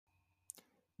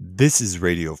This is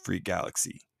Radio Free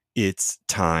Galaxy. It's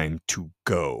time to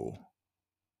go.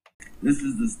 This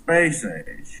is the space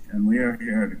age, and we are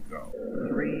here to go.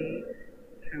 3,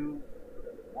 2,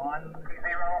 1,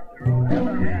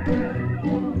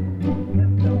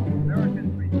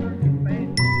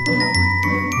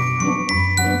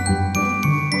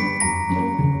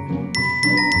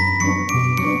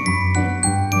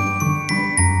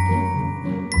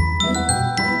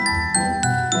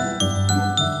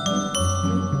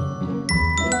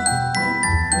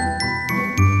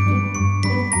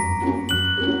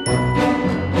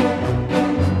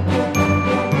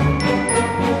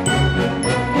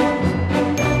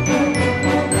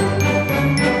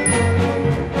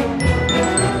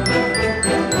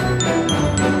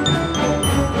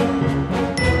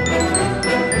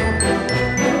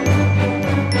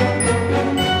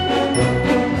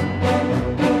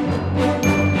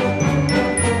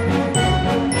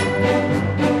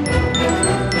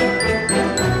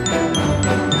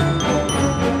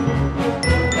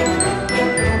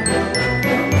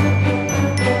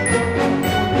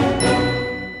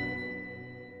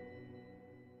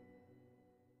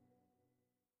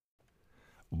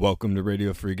 Welcome to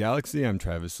Radio Free Galaxy. I'm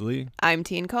Travis Lee. I'm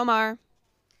Tien Komar.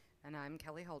 And I'm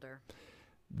Kelly Holder.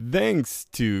 Thanks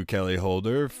to Kelly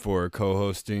Holder for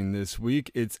co-hosting this week.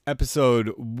 It's episode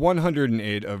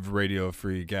 108 of Radio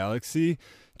Free Galaxy.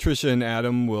 Trisha and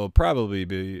Adam will probably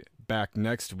be back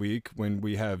next week when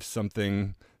we have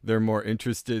something they're more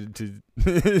interested in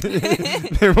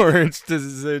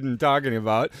talking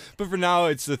about. But for now,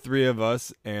 it's the three of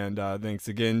us. And thanks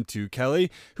again to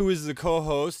Kelly, who is the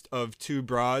co-host of Two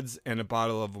Broads and a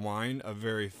Bottle of Wine, a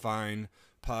very fine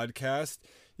podcast.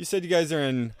 You said you guys are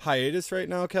in hiatus right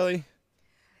now, Kelly?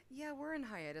 Yeah, we're in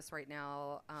hiatus right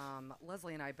now.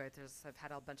 Leslie and I both have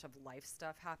had a bunch of life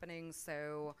stuff happening.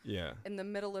 So Yeah. in the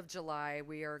middle of July,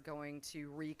 we are going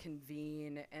to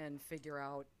reconvene and figure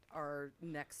out our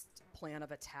next plan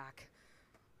of attack.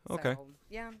 Okay. So,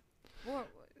 yeah. Well,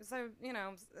 so,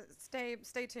 stay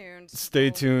tuned. Stay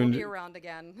tuned. We'll be around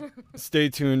again. Stay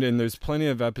tuned, and there's plenty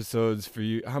of episodes for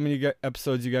you. How many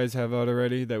episodes you guys have out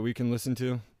already that we can listen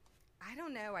to? I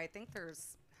don't know. I think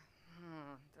there's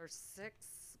 6,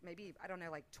 maybe, I don't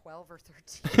know, like 12 or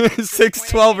 13. 6,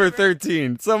 12, or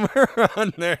 13, somewhere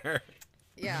around there.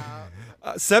 Yeah.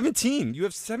 17. You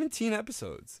have 17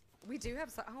 episodes. We do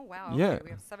have oh wow. Yeah. Okay,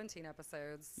 we have 17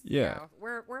 episodes. Yeah.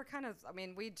 We're kind of,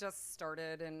 we just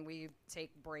started and we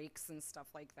take breaks and stuff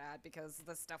like that because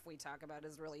the stuff we talk about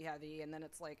is really heavy, and then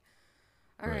it's like,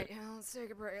 all right, let's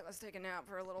take a break. Let's take a nap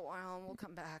for a little while and we'll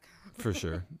come back. For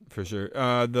sure.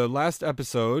 The last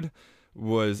episode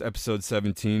was episode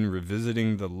 17,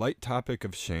 Revisiting the Light Topic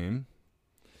of Shame.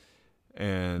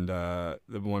 And the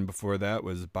one before that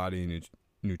was Body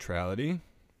Neutrality.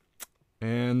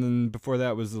 And then before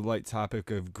that was the light topic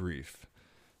of grief.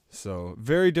 So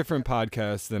very different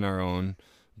podcasts than our own,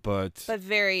 but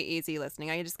very easy listening.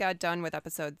 I just got done with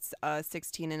episodes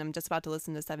 16, and I'm just about to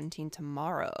listen to 17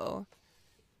 tomorrow.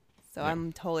 So Yeah.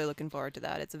 I'm totally looking forward to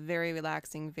that. It's a very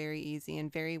relaxing, very easy,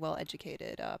 and very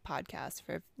well-educated podcast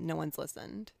for if no one's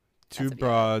listened. Two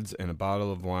Broads and a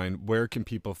Bottle of Wine. Where can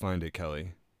people find it,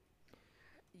 Kelly?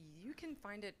 You can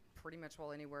find it pretty much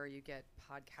anywhere you get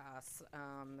podcasts.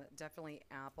 Definitely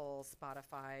Apple,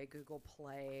 Spotify, Google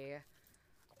Play.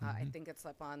 I think it's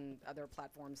up on other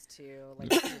platforms too,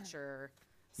 like Stitcher.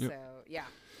 Yep. So yeah,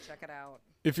 check it out.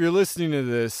 If you're listening to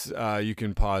this, you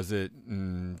can pause it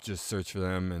and just search for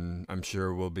them, and I'm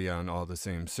sure we'll be on all the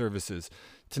same services.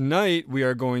 Tonight, we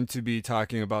are going to be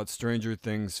talking about Stranger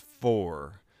Things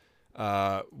 4.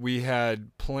 We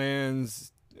had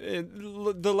plans,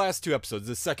 the last two episodes,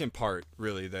 the second part,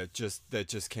 really, that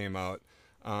just came out.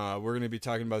 We're going to be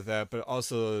talking about that, but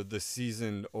also the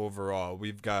season overall.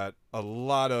 We've got a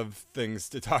lot of things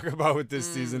to talk about with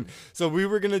this season. So we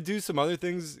were going to do some other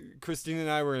things. Christine and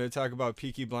I were going to talk about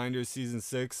Peaky Blinders season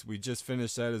 6. We just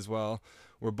finished that as well.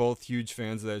 We're both huge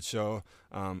fans of that show.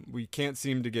 We can't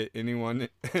seem to get anyone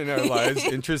in our lives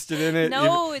interested in it.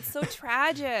 No, it's so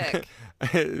tragic.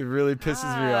 It really pisses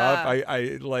me off.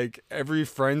 I like every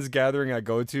friends gathering I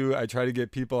go to, I try to get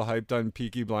people hyped on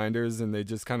Peaky Blinders, and they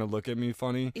just kind of look at me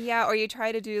funny. Yeah, or you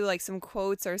try to do like some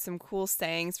quotes or some cool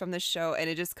sayings from the show, and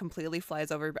it just completely flies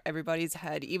over everybody's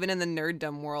head. Even in the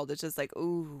nerddom world, it's just like,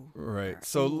 ooh. Right.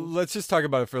 So let's just talk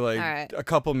about it for like a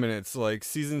couple minutes. Like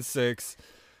season 6,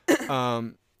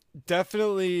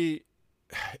 definitely,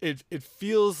 it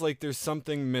feels like there's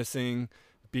something missing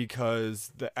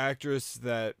because the actress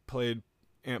that played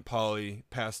Aunt Polly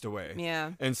passed away.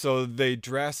 Yeah. And so they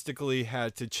drastically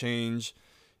had to change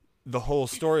the whole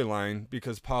storyline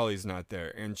because Polly's not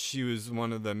there. And she was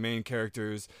one of the main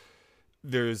characters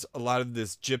there's a lot of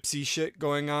this gypsy shit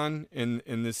going on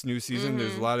in this new season.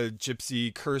 There's a lot of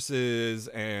gypsy curses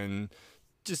and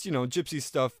just, gypsy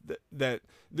stuff that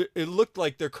it looked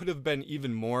like there could have been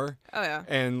even more. Oh yeah.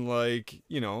 And like,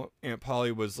 Aunt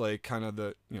Polly was like kind of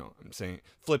the, I'm saying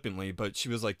flippantly, but she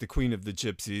was like the queen of the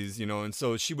gypsies, and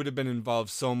so she would have been involved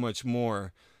so much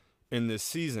more in this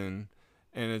season.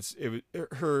 And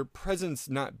her presence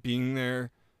not being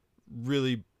there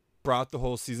really brought the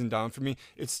whole season down for me.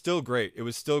 It's still great. It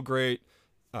was still great.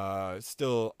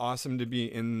 Still awesome to be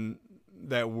in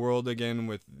that world again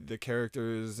with the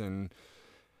characters and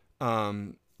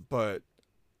but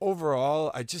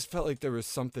overall I just felt like there was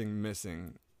something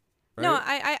missing. Right? No,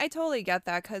 I totally get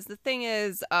that, because the thing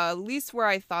is, at least where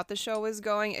I thought the show was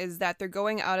going is that they're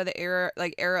going out of the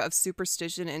era of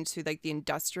superstition into like the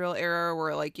industrial era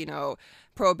where like,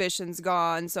 prohibition's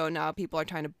gone, so now people are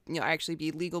trying to, actually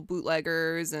be legal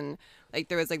bootleggers, and like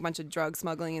there was like a bunch of drug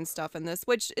smuggling and stuff in this,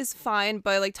 which is fine,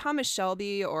 but like Thomas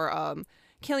Shelby or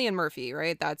Cillian Murphy,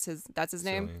 right? That's his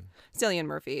name? Cillian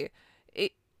Murphy.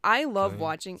 I love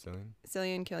watching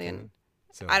Cillian.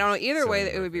 I don't know. Either way,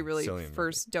 it would be really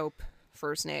dope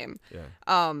first name. Yeah.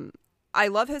 I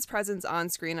love his presence on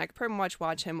screen. I could pretty much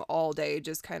watch him all day,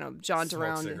 just kind of jaunt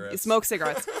around. Smoke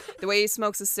cigarettes. The way he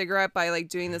smokes a cigarette by like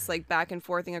doing this like back and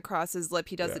forthing across his lip.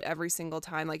 He does it every single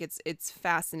time. Like it's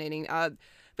fascinating.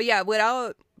 But yeah,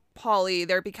 without Polly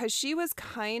there, because she was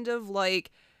kind of like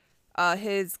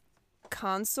his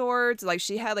consort, like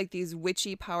she had like these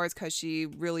witchy powers because she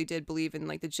really did believe in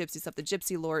like the gypsy stuff. The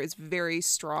gypsy lore is very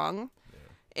strong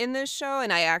in this show,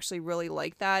 and I actually really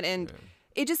like that. And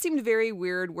it just seemed very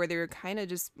weird where they were kind of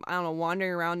just, I don't know,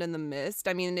 wandering around in the mist.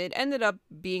 I mean, it ended up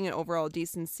being an overall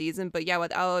decent season, but yeah,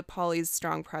 without Polly's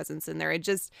strong presence in there, it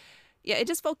just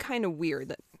felt kind of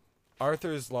weird.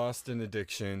 Arthur's lost in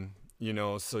addiction,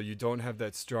 so you don't have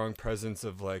that strong presence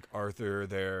of like Arthur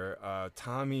there.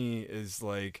 Tommy is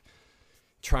like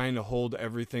trying to hold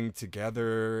everything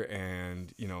together,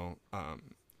 and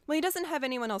well, he doesn't have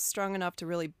anyone else strong enough to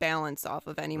really balance off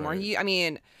of anymore.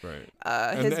 Right.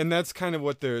 And that's kind of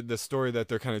what the story that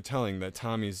they're kind of telling, that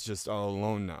Tommy's just all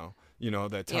alone now.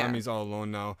 That Tommy's all alone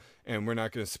now, and we're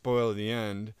not going to spoil the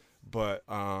end, but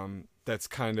that's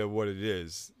kind of what it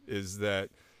is that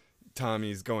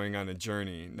Tommy's going on a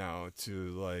journey now to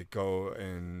like go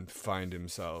and find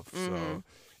himself. So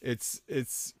it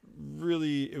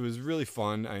was really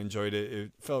fun. I enjoyed it.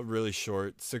 It felt really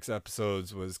short. 6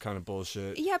 episodes was kind of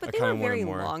bullshit. Yeah, but they were very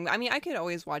long. I mean, I could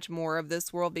always watch more of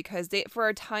this world because for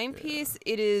a timepiece,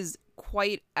 it is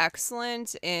quite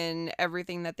excellent in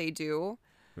everything that they do.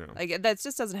 Yeah. Like that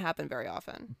just doesn't happen very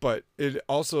often. But it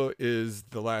also is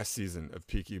the last season of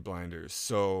Peaky Blinders,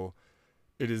 so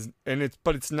it is,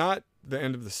 but it's not the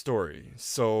end of the story.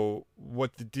 So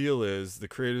what the deal is, the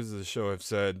creators of the show have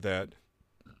said that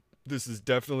this is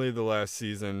definitely the last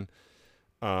season,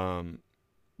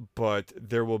 but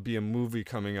there will be a movie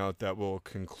coming out that will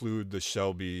conclude the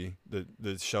Shelby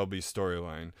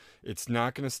storyline. It's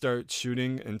not going to start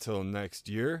shooting until next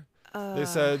year, they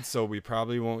said, so we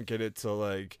probably won't get it till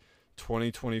like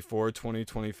 2024,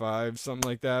 2025, something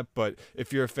like that. But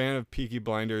if you're a fan of Peaky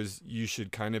Blinders, you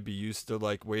should kind of be used to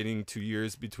like waiting 2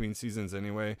 years between seasons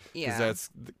anyway, because that's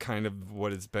kind of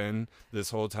what it's been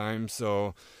this whole time.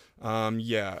 So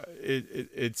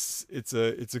it's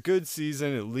a good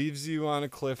season. It leaves you on a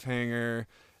cliffhanger.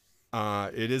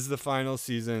 It is the final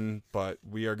season, but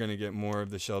we are going to get more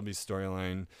of the Shelby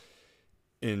storyline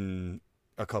in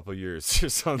a couple years or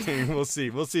something. We'll see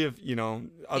if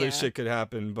other shit could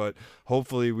happen, but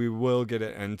hopefully we will get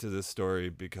an end to this story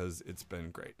because it's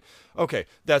been great. Okay,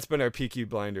 that's been our Peaky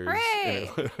Blinders. Okay,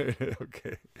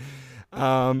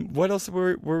 what else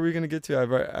were we gonna get to?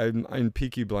 I'm in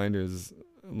Peaky Blinders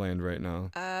land right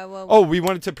now. We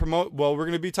wanted to promote, we're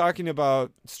going to be talking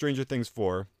about Stranger Things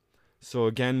 4. So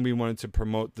again, we wanted to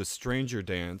promote the Stranger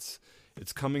Dance.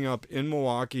 It's coming up in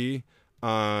Milwaukee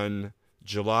on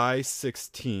July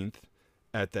 16th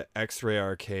at the X-Ray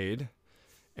Arcade,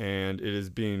 and it is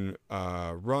being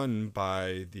run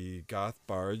by the Goth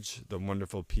Barge, the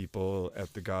wonderful people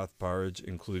at the Goth Barge,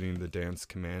 including the Dance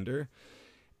Commander.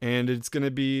 And it's going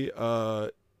to be a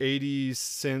 80s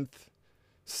synth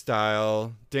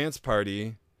style dance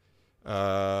party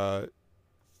with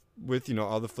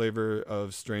all the flavor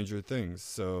of Stranger Things.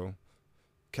 So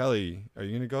Kelly, are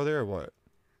you gonna go there or what?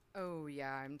 Oh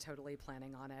yeah, I'm totally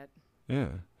planning on it. Yeah,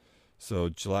 So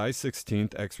July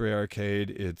 16th, X-Ray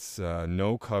Arcade. It's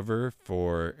no cover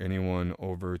for anyone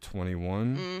over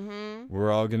 21. Mm-hmm.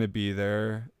 We're all going to be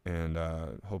there, and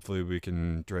hopefully we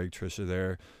can drag Trisha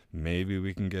there. Maybe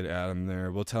we can get Adam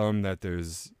there. We'll tell him that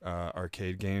there's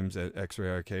arcade games at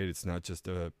X-Ray Arcade. It's not just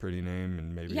a pretty name,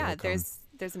 and maybe he'll come.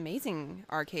 There's amazing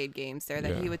arcade games there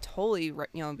that he would totally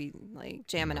be like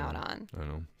jamming out on. I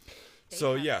know. They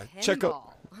So have yeah, pinball. check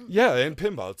out. Yeah, and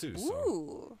pinball too. So.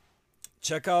 Ooh.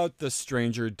 Check out the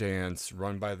Stranger Dance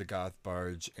run by the Goth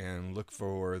Barge and look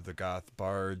for the Goth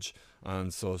Barge on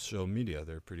social media.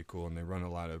 They're pretty cool and they run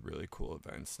a lot of really cool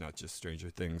events, not just Stranger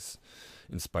Things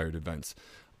inspired events.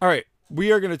 All right,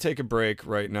 we are going to take a break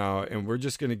right now and we're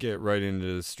just going to get right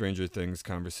into the Stranger Things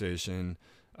conversation.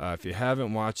 If you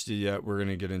haven't watched it yet, we're going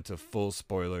to get into full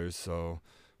spoilers. So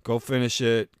go finish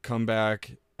it, come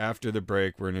back after the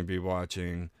break. We're going to be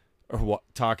watching or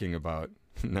talking about.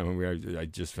 No, I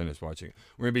just finished watching it.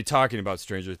 We're going to be talking about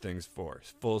Stranger Things 4.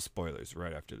 Full spoilers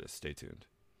right after this. Stay tuned.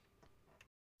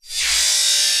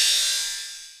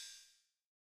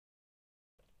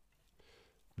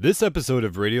 This episode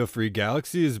of Radio Free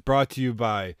Galaxy is brought to you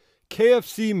by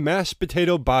KFC Mashed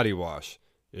Potato Body Wash.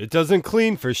 It doesn't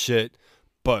clean for shit,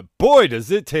 but boy does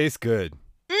it taste good.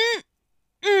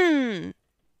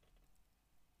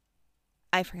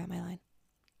 I forgot my line.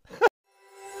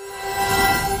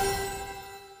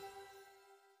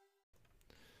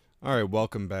 All right,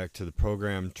 welcome back to the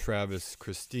program, Travis,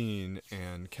 Christine,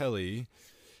 and Kelly.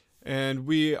 And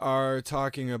we are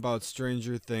talking about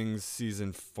Stranger Things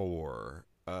Season 4.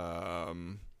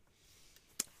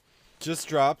 Just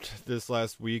dropped this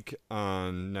last week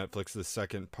on Netflix, the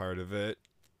second part of it.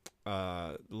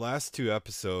 The last 2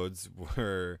 episodes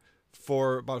were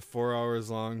about 4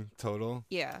 hours long total.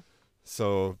 Yeah.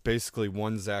 So basically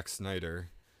one Zack Snyder.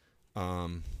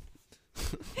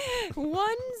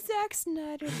 One Zack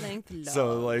Snyder length long.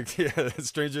 So, like, yeah,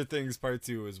 Stranger Things Part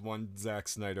 2 is one Zack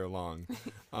Snyder long.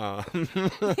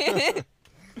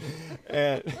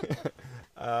 And,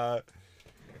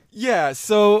 yeah,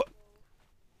 so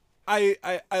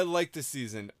I like the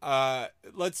season. I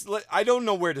don't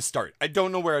know where to start.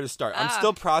 I'm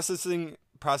still processing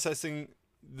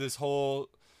this whole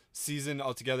season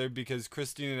altogether because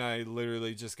Christine and I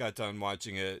literally just got done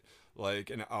watching it like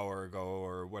an hour ago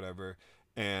or whatever,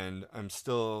 and I'm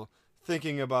still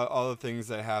thinking about all the things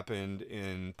that happened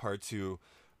in part 2.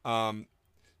 I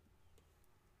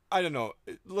don't know.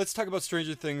 Let's talk about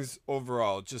Stranger Things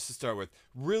overall, just to start with.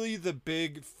 Really the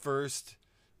big first,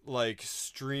 like,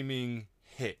 streaming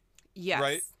hit. Yes.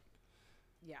 Right?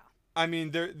 Yeah. I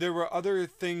mean, there were other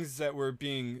things that were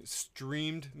being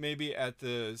streamed maybe at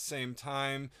the same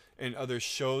time, and other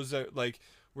shows that, like,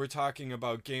 we're talking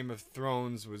about Game of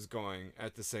Thrones was going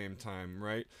at the same time,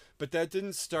 right? But that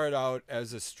didn't start out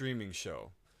as a streaming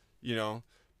show. You know,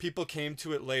 people came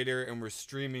to it later and were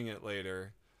streaming it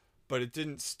later, but it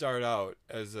didn't start out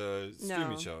as a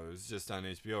streaming show. It was just on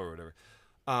HBO or whatever.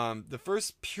 The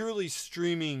first purely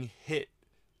streaming hit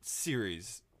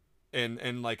series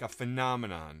and like a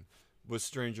phenomenon was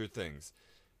Stranger Things.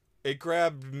 It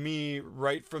grabbed me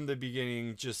right from the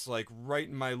beginning, just like right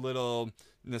in my little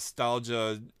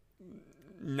nostalgia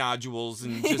nodules,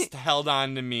 and just held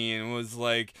on to me and was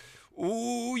like,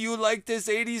 ooh, you like this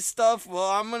 80s stuff? Well,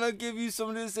 I'm going to give you some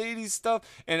of this 80s stuff.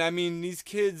 And I mean, these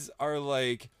kids are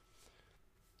like,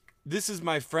 this is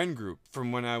my friend group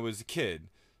from when I was a kid.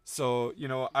 So, you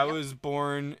know, I was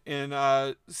born in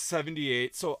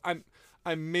 78. So I'm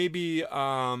maybe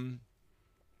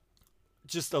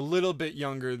just a little bit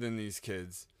younger than these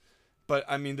kids. But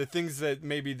I mean, the things that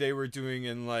maybe they were doing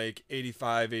in like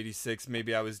 85, 86,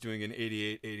 maybe I was doing in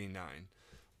 88, 89.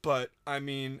 But I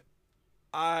mean,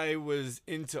 I was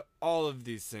into all of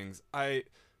these things.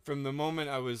 From the moment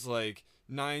I was like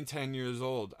 9, 10 years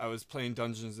old, I was playing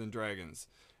Dungeons and Dragons.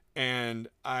 And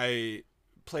I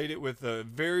played it with a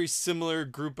very similar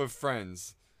group of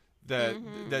friends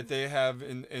that they have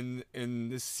in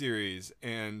this series.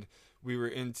 And we were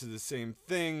into the same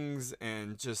things,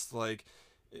 and just like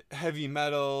heavy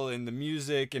metal and the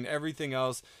music and everything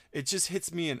else. It just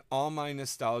hits me in all my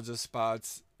nostalgia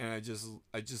spots, and I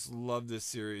just love this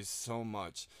series so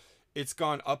much. It's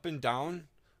gone up and down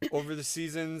over the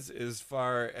seasons as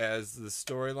far as the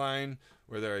storyline,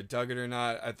 whether I dug it or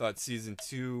not. I thought season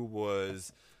 2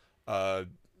 was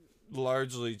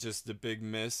largely just a big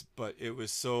miss, but it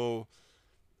was so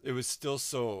it was still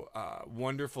so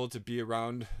wonderful to be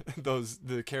around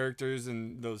the characters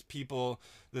and those people.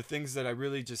 The things that I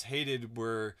really just hated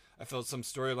were, I felt some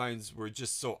storylines were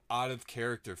just so out of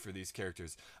character for these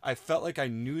characters. I felt like I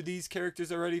knew these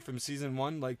characters already from season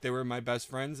 1, like they were my best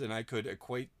friends, and I could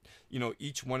equate,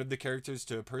 each one of the characters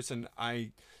to a person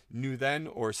I knew then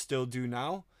or still do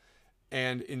now.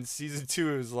 And in season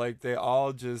 2, it was like they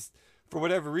all just, for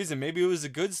whatever reason, maybe it was a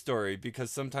good story,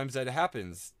 because sometimes that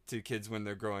happens to kids when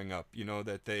they're growing up,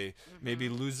 that they maybe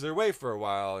lose their way for a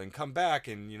while and come back.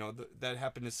 And, that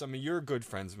happened to some of your good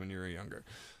friends when you were younger.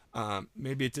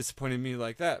 Maybe it disappointed me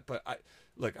like that, but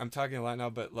I'm talking a lot now,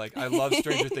 but like, I love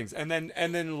Stranger Things. And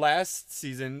then last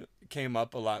season came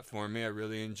up a lot for me. I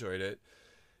really enjoyed it.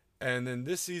 And then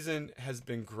this season has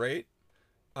been great.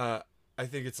 I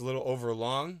think it's a little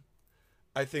overlong.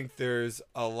 I think there's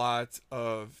a lot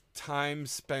of time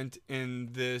spent in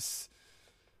this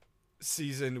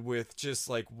season with just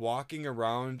like walking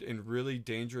around in really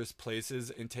dangerous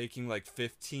places and taking like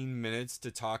 15 minutes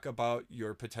to talk about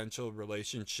your potential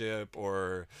relationship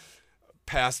or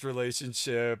past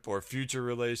relationship or future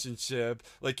relationship.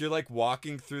 Like, you're like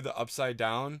walking through the Upside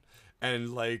Down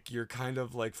and like you're kind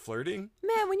of like flirting.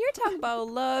 Man, when you're talking about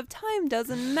love, time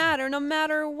doesn't matter, no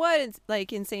matter what it's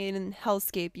like insane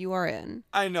hellscape you are in.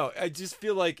 I know. I just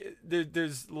feel like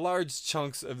there's large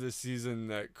chunks of this season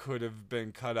that could have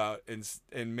been cut out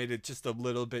and made it just a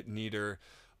little bit neater,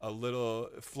 flow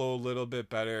a little bit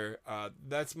better.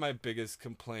 That's my biggest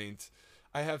complaint.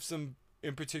 I have some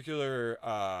in particular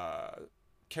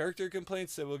character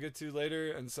complaints that we'll get to later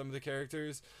and some of the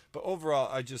characters, but overall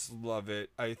I just love it.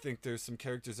 I think there's some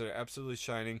characters that are absolutely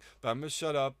shining, but I'm gonna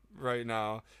shut up right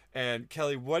now. And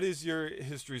Kelly, what is your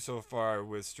history so far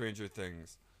with Stranger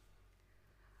Things?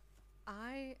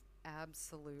 I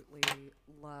absolutely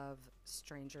love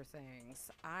Stranger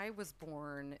Things. I was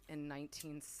born in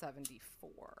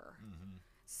 1974.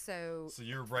 So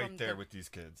you're right there with these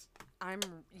kids. I'm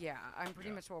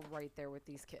pretty much right there with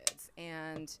these kids.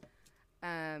 And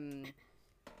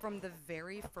from the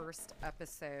very first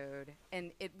episode,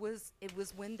 and it was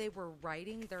when they were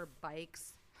riding their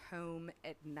bikes home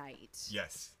at night.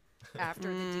 Yes.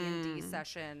 After the D&D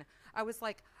session, I was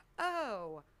like,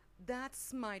 oh,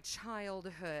 that's my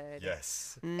childhood.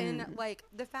 Yes. And like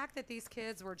the fact that these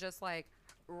kids were just like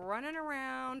running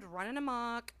around, running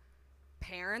amok.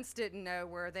 Parents didn't know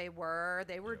where they were.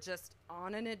 They were just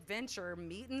on an adventure,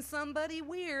 meeting somebody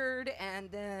weird, and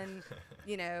then,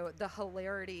 the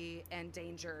hilarity and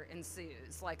danger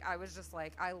ensues. Like, I was just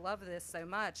like, I love this so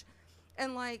much.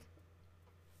 And, like,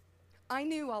 I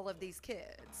knew all of these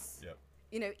kids. Yep.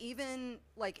 Even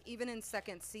in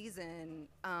second season,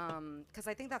 because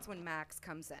I think that's when Max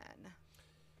comes in.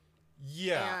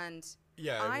 Yeah. And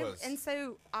yeah, it was. And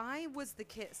so I was the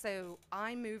kid. So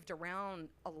I moved around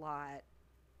a lot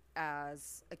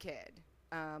as a kid.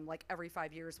 Like every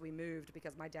 5 years we moved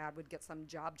because my dad would get some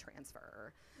job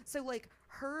transfer. So like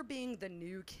her being the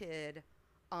new kid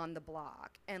on the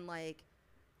block and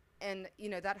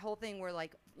that whole thing where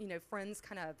like, friends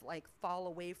kind of like fall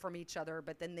away from each other,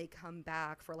 but then they come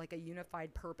back for like a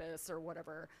unified purpose or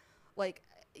whatever. Like,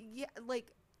 yeah, like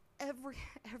every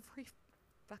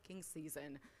fucking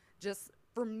season just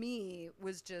for me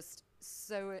was just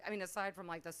so, aside from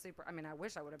like I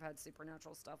wish I would have had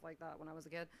supernatural stuff like that when I was a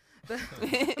kid,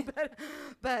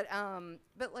 but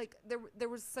like there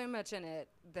was so much in it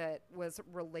that was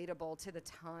relatable to the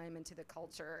time and to the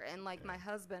culture. And like my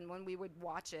husband, when we would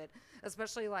watch it,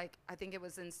 especially like, I think it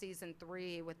was in season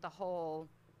 3 with the whole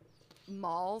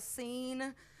mall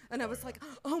scene. And I was like,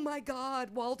 oh my God,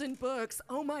 Walden Books.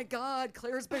 Oh my God,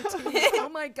 Claire's Boutique. Oh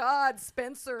my God,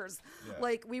 Spencer's. Yeah.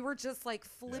 Like, we were just like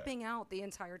flipping out the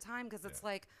entire time because it's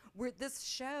like, this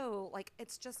show, like,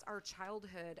 it's just our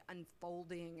childhood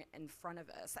unfolding in front of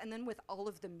us. And then with all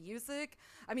of the music,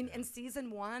 in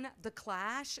season 1, The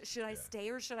Clash, should I stay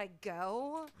or should I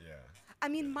go? Yeah.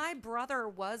 My brother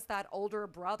was that older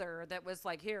brother that was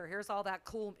like, here's all the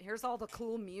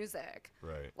cool music.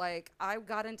 Right. Like, I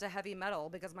got into heavy metal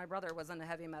because my brother was into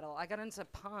heavy metal. I got into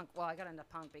punk. Well, I got into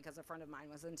punk because a friend of mine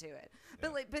was into it. Yeah.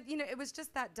 But it was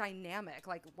just that dynamic,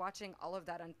 like watching all of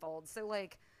that unfold. So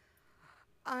like,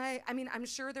 I'm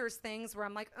sure there's things where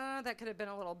I'm like, that could have been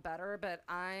a little better, but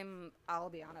I'll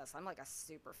be honest, I'm like a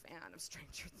super fan of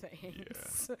Stranger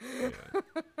Things.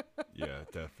 Yeah,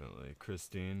 definitely.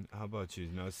 Christine, how about you?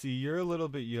 Now, see, you're a little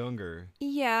bit younger.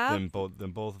 Yeah. Than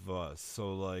both of us,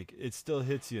 so like it still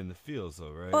hits you in the feels,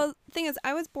 though, right? Well, the thing is,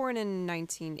 I was born in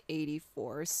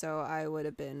 1984, so I would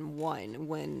have been 1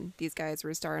 when these guys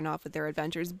were starting off with their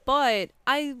adventures. But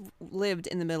I lived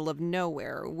in the middle of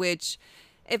nowhere, which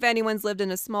if anyone's lived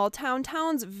in a small town,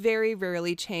 towns very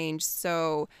rarely change.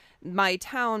 So my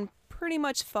town pretty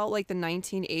much felt like the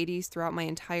 1980s throughout my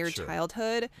entire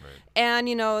childhood. Right. And,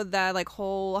 you know, that like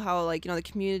whole, how like, you know, the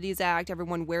Communities Act,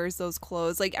 everyone wears those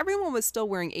clothes. Like everyone was still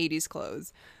wearing 80s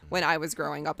clothes when I was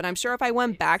growing up. And I'm sure if I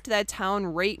went back to that town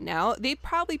right now, they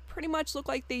probably pretty much look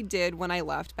like they did when I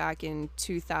left back in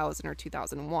 2000 or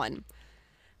 2001.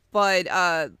 But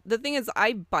the thing is,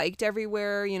 I biked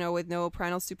everywhere, you know, with no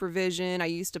parental supervision. I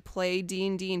used to play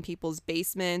D&D in people's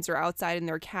basements or outside in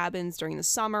their cabins during the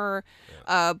summer,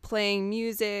 playing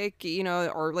music, you know,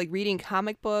 or like reading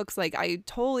comic books. Like I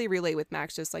totally relate with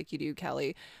Max just like you do,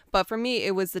 Kelly. But for me,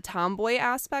 it was the tomboy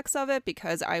aspects of it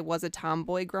because I was a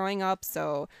tomboy growing up.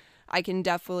 So I can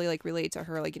definitely like relate to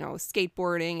her, like, you know,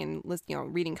 skateboarding and, you know,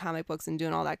 reading comic books and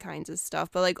doing all that kinds of stuff.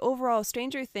 But like overall,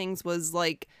 Stranger Things was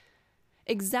like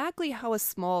exactly how a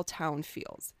small town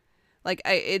feels. Like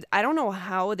I don't know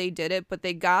how they did it, but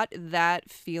they got that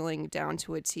feeling down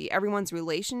to a T. Everyone's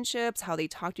relationships, how they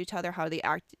talk to each other, how they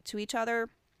act to each other.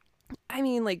 I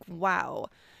mean, like, wow.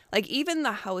 Like even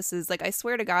the houses, like I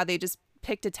swear to God, they just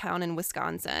picked a town in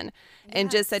Wisconsin and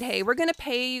just said, hey, we're going to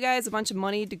pay you guys a bunch of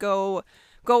money to go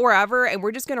wherever, and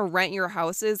we're just going to rent your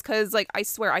houses. Because, like, I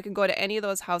swear I could go to any of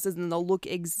those houses and they'll look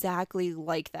exactly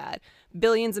like that.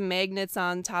 Billions of magnets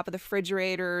on top of the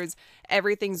refrigerators.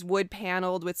 Everything's wood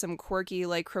paneled with some quirky,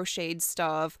 like, crocheted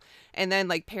stuff. And then,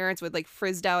 like, parents with, like,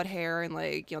 frizzed out hair and,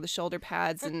 like, you know, the shoulder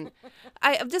pads. And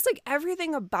I just, like,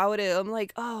 everything about it, I'm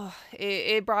like, oh,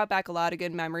 it brought back a lot of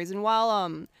good memories. And while,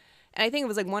 and I think it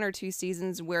was, like, 1 or 2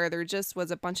 seasons where there just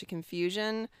was a bunch of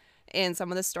confusion in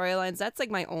some of the storylines. That's like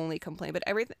my only complaint. But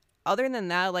everything other than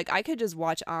that, like I could just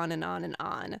watch on and on and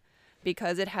on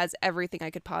because it has everything I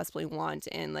could possibly want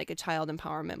in like a child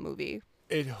empowerment movie.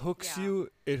 It hooks you.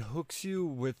 It hooks you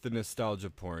with the nostalgia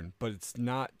porn, but it's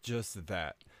not just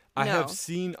that. I have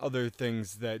seen other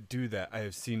things that do that. I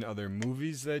have seen other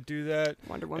movies that do that.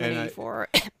 Wonder Woman 84.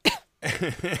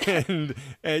 and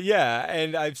yeah,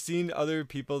 and I've seen other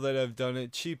people that have done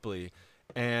it cheaply.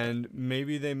 And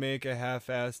maybe they make a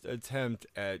half-assed attempt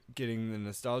at getting the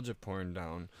nostalgia porn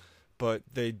down, but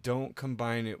they don't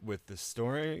combine it with the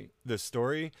story.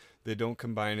 They don't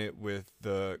combine it with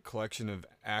the collection of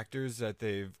actors that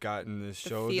they've got in this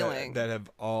show that have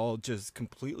all just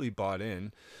completely bought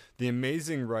in. The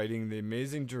amazing writing, the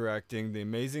amazing directing, the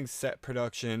amazing set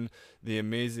production, the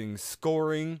amazing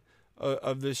scoring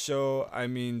of this show. I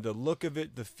mean, the look of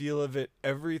it, the feel of it,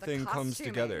 everything comes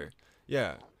together.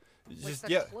 Yeah. Just,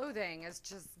 the clothing is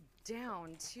just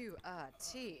down to a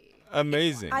T.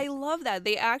 Amazing. I love that.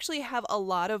 They actually have a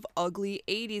lot of ugly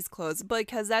 80s clothes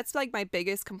because that's like my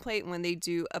biggest complaint when they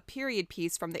do a period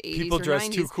piece from the 80s People or dress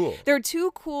 90s. too cool. They're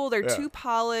too cool. They're too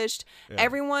polished. Yeah.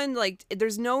 Everyone, like,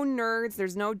 there's no nerds.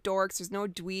 There's no dorks. There's no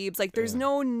dweebs. Like, there's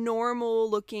no normal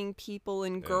looking people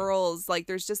and girls. Like,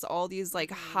 there's just all these,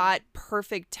 like, hot,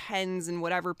 perfect 10s in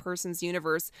whatever person's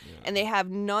universe. Yeah. And they have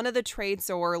none of the traits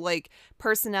or, like,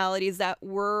 personalities that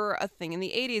were a thing in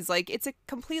the 80s. Like, it's a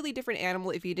completely different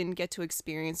animal if you didn't get to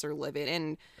experience or live it.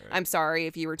 And I'm sorry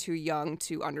if you were too young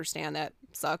to understand. That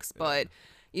sucks, but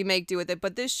you make do with it.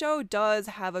 But this show does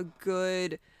have a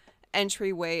good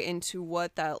entryway into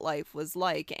what that life was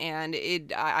like, and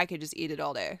I could just eat it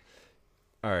all day.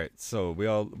 All right, so we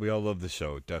all love the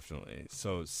show, definitely.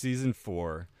 So season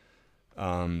 4,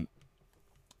 you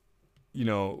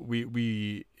know,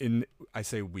 I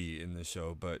say we in the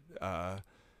show, but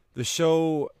the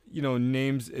show, you know,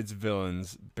 names its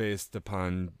villains based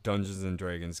upon Dungeons and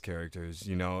Dragons characters.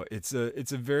 You know, it's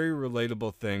a very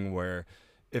relatable thing where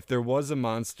if there was a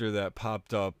monster that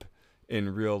popped up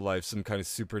in real life, some kind of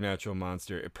supernatural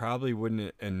monster, it probably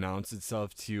wouldn't announce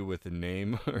itself to you with a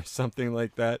name or something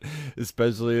like that,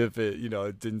 especially if it, you know,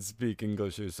 it didn't speak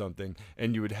English or something,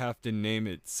 and you would have to name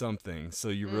it something. So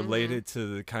you relate it to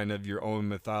the kind of your own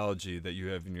mythology that you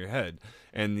have in your head.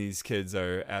 And these kids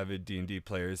are avid D&D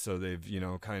players, so they've, you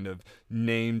know, kind of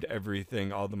named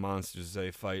everything, all the monsters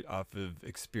they fight off of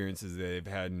experiences they've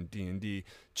had in D&D,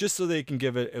 just so they can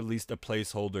give it at least a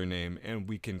placeholder name, and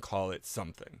we can call it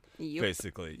something. Yep.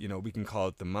 Basically, you know, we can call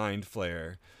it the Mind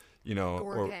Flayer, you know,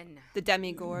 or the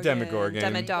Demigorgon,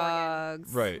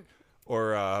 Demodogs, right?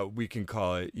 Or we can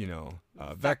call it, you know,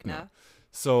 Vecna.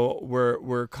 So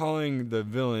we're calling the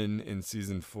villain in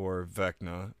season 4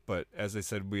 Vecna, but as I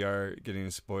said, we are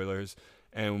getting spoilers,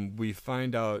 and we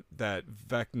find out that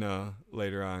Vecna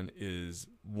later on is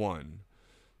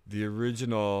the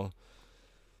original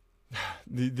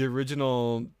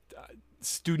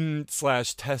student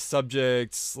 / test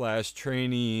subject /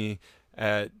 trainee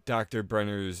at Dr.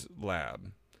 Brenner's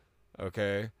lab.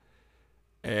 Okay?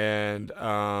 And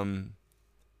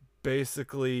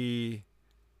basically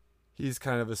he's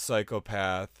kind of a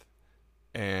psychopath,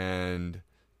 and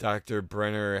Dr.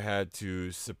 Brenner had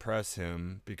to suppress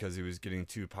him because he was getting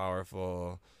too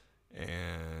powerful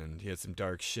and he had some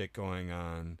dark shit going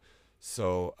on.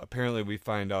 So apparently we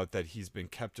find out that he's been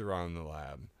kept around the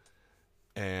lab,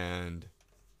 and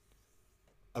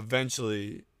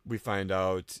eventually we find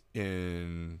out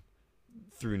through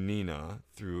Nina,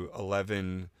 through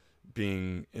 11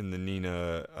 being in the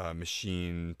Nina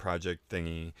machine project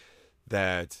thingy,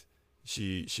 that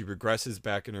she regresses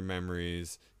back in her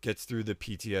memories, gets through the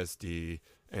PTSD,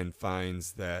 and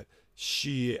finds that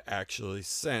she actually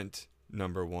sent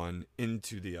number one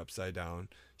into the Upside Down.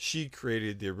 She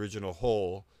created the original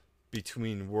hole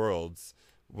between worlds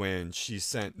when she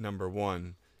sent number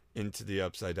one into the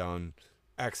Upside Down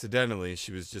accidentally.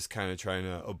 She was just kind of trying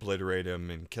to obliterate him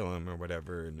and kill him or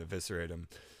whatever and eviscerate him.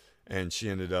 And she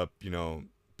ended up,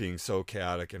 being so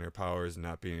chaotic in her powers and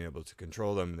not being able to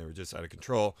control them. They were just out of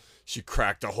control. She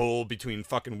cracked a hole between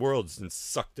fucking worlds and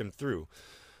sucked him through.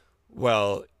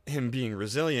 Well, him being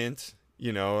resilient,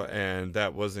 and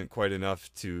that wasn't quite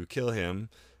enough to kill him.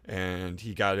 And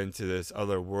he got into this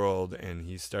other world and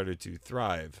he started to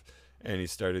thrive. And he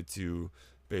started to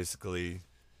basically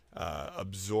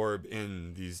absorb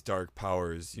in these dark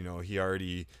powers. He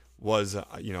already was,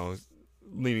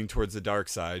 leaning towards the dark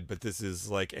side, but this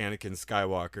is like Anakin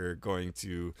Skywalker going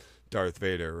to Darth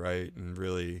Vader, right? And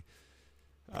really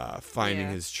finding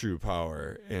his true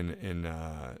power in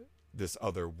this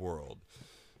other world.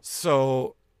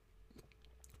 So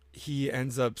he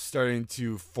ends up starting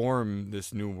to form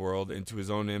this new world into his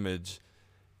own image,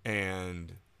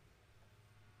 and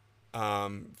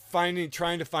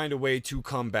trying to find a way to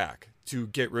come back, to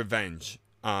get revenge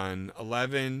on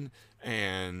 11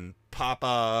 and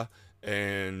Papa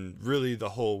and really the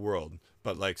whole world,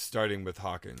 but like starting with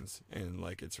Hawkins and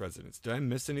like its residents. Did I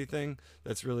miss anything?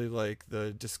 That's really like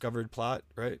the discovered plot,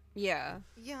 right? Yeah,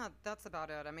 that's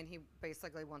about it. I mean, he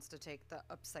basically wants to take the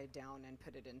Upside Down and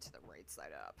put it into the right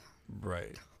side up.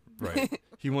 Right.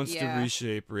 He wants to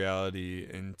reshape reality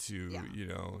into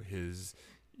his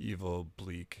evil,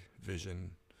 bleak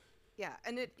vision. Yeah,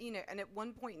 and and at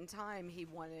one point in time he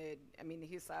wanted,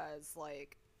 he says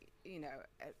like,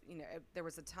 there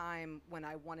was a time when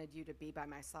I wanted you to be by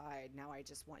my side. Now I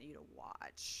just want you to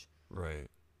watch. Right.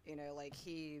 Like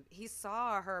he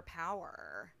saw her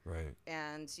power. Right.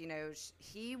 And,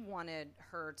 he wanted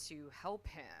her to help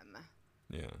him.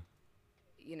 Yeah.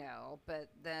 But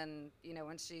then,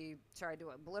 when she tried to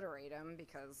obliterate him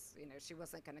because, she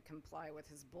wasn't going to comply with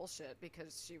his bullshit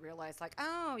because she realized like,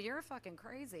 oh, you're fucking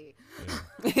crazy.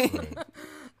 Yeah.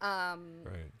 Right.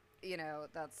 Right.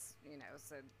 That's,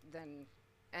 so then,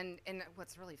 and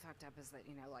what's really fucked up is that,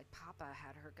 like Papa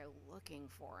had her go looking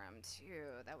for him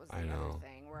too. That was another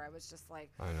thing where I was just like,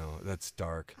 I know, that's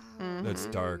dark. Oh, that's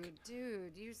dark.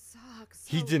 Dude, you suck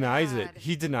so He denies bad.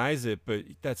 He denies it, but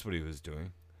that's what he was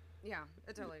doing. Yeah,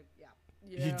 it totally, yeah.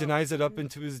 He denies it up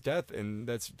into his death, and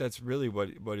that's really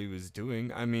what he was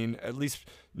doing. I mean, at least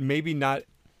maybe not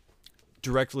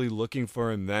directly looking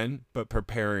for him then, but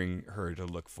preparing her to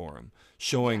look for him,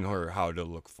 showing her how to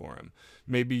look for him.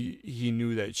 Maybe he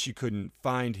knew that she couldn't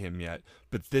find him yet,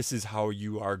 but this is how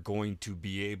you are going to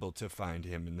be able to find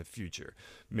him in the future.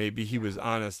 Maybe he was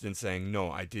honest in saying,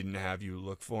 no, I didn't have you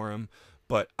look for him,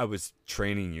 but I was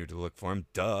training you to look for him.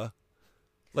 Duh.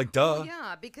 Like, duh. Well,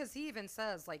 yeah, because he even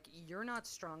says, like, you're not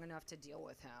strong enough to deal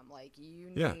with him. Like, you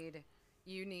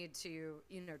need to,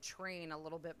 train a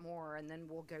little bit more, and then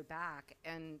we'll go back.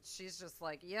 And she's just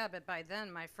like, yeah, but by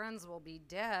then my friends will be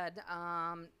dead.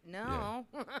 No.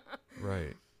 Yeah.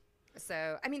 Right.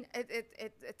 So, I mean,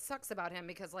 it sucks about him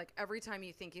because, like, every time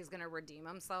you think he's going to redeem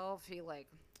himself, he, like...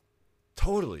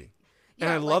 Totally. And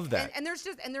I love that. And there's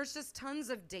just tons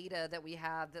of data that we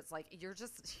have that's like, you're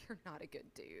not a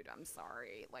good dude. I'm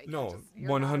sorry. Like, no,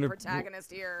 you're not a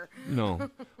protagonist here.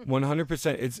 No,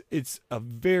 100%. It's a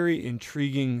very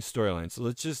intriguing storyline. So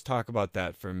let's just talk about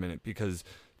that for a minute, because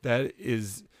that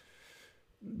is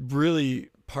really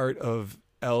part of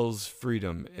Elle's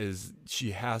freedom. Is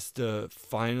she has to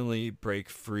finally break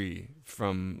free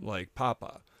from like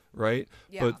Papa, right?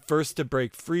 Yeah. But first, to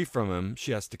break free from him,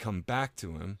 she has to come back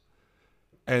to him.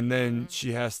 And then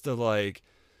she has to like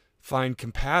find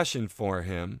compassion for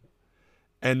him.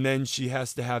 And then she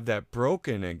has to have that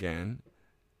broken again.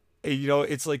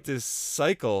 It's like this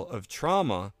cycle of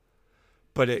trauma,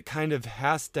 but it kind of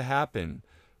has to happen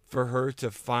for her to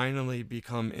finally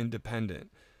become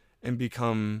independent and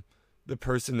become the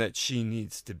person that she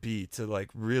needs to be, to like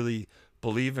really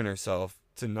believe in herself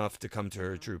enough to come to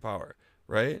her true power.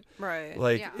 Right? Right.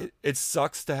 Like, it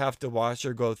sucks to have to watch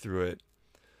her go through it.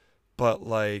 but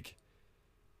like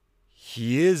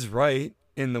he is right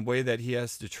in the way that he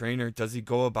has to train her. Does he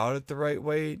go about it the right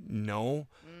way? No.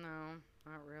 No,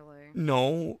 not really.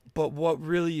 No, but what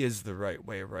really is the right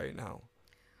way right now?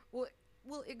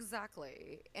 Well,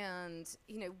 exactly. And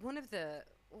one of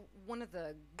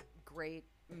the great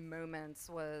moments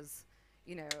was,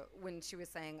 when she was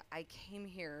saying, "I came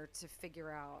here to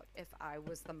figure out if I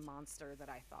was the monster that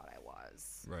I thought I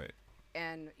was." Right.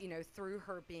 And through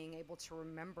her being able to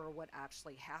remember what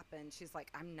actually happened, she's like,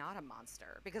 "I'm not a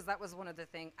monster," because that was one of the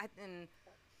things.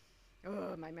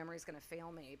 My memory's gonna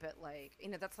fail me, but like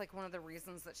that's like one of the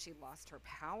reasons that she lost her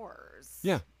powers.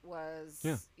 Yeah. Was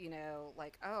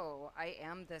like, oh, I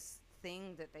am this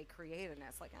thing that they created, and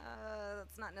it's like,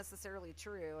 that's not necessarily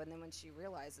true. And then when she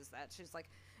realizes that, she's like,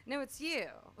 no, it's you.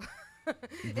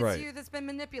 It's right. you that's been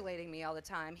manipulating me all the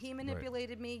time. He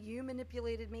manipulated me. You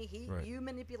manipulated me. You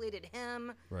manipulated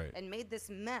him. Right. And made this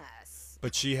mess.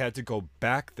 But she had to go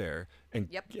back there, and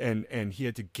Yep. and he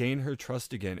had to gain her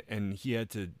trust again, and he had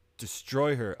to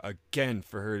destroy her again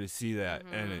for her to see that,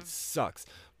 and it sucks.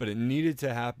 But it needed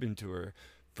to happen to her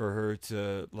for her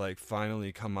to like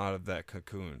finally come out of that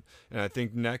cocoon. And I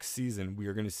think next season we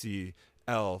are going to see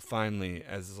Elle finally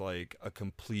as like a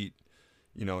complete,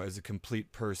 as a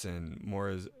complete person, more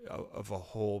as of a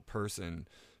whole person,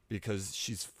 because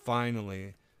she's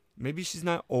finally, maybe she's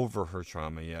not over her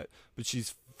trauma yet, but she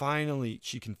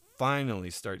can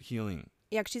finally start healing.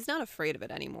 Yeah, 'cause she's not afraid of it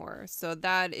anymore. So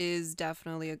that is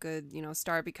definitely a good,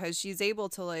 start, because she's able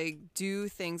to like do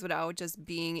things without just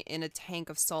being in a tank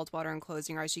of salt water and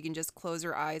closing her eyes. She can just close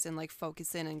her eyes and like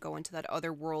focus in and go into that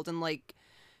other world and like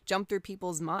jump through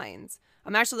people's minds.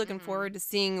 I'm actually looking forward to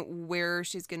seeing where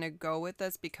she's going to go with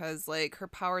this, because like her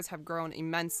powers have grown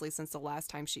immensely since the last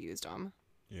time she used them.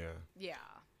 Yeah. Yeah.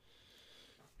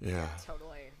 Yeah.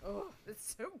 Totally. Oh,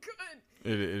 it's so good.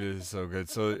 It is so good.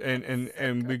 So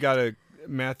and we got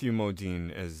Matthew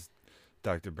Modine as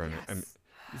Dr. Brenner. Yes. I mean,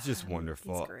 he's just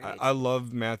wonderful. He's great. I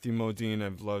love Matthew Modine.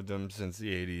 I've loved him since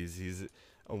the 80s. He's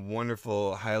a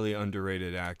wonderful, highly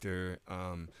underrated actor.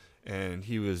 And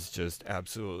he was just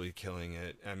absolutely killing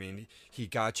it. I mean, he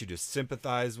got you to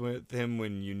sympathize with him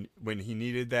when he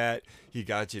needed that. He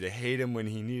got you to hate him when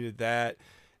he needed that.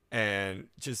 And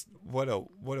just what a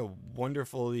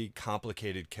wonderfully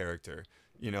complicated character,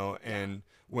 and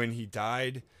when he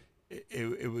died,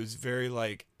 it was very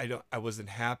like, I wasn't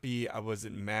happy, I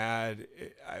wasn't mad,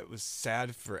 I was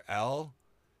sad for Elle,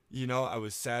 I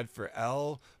was sad for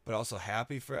Elle, but also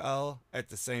happy for Elle at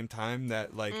the same time,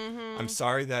 that like, I'm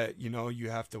sorry that, you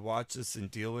have to watch this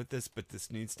and deal with this, but this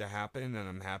needs to happen, and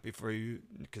I'm happy for you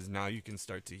because now you can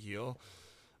start to heal.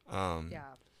 Yeah.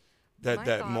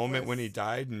 That moment when he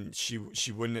died and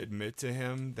she wouldn't admit to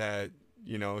him that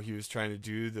he was trying to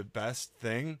do the best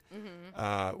thing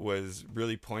was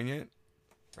really poignant,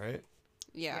 right?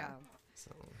 Yeah.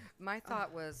 So My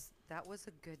thought was, that was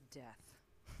a good death.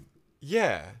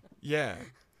 yeah.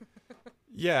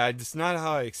 It's not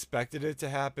how I expected it to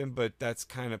happen, but that's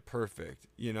kind of perfect,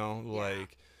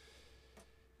 like.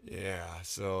 Yeah.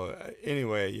 So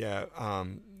anyway,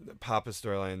 the Papa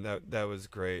storyline, that was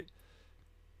great.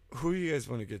 Who do you guys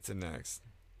want to get to next?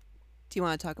 Do you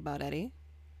want to talk about Eddie?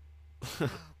 Oh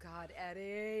God,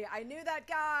 Eddie! I knew that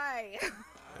guy.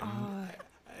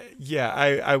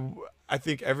 Yeah, I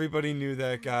think everybody knew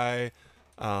that guy.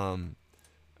 I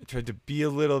tried to be a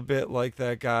little bit like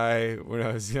that guy when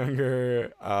I was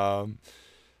younger.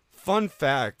 Fun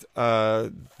fact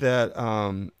that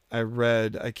I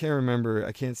read, I can't remember,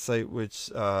 I can't cite which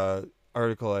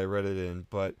article I read it in,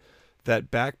 but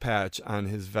that back patch on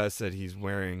his vest that he's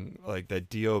wearing, like that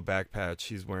Dio back patch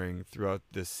he's wearing throughout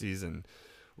this season,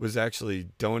 was actually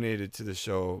donated to the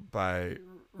show by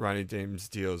Ronnie James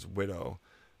Dio's widow.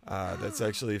 That's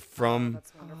actually from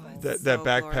that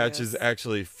back patch is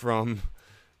actually from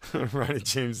Ronnie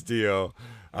James Dio,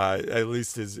 at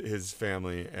least his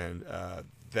family, and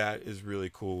that is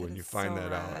really cool when you find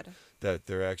that out, that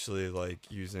they're actually like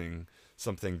using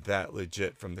something that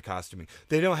legit from the costuming.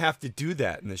 They don't have to do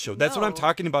that in the show. That's what I'm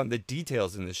talking about in the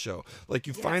details in the show. Like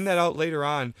you find that out later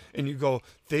on and you go,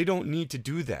 they don't need to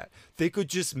do that. They could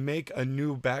just make a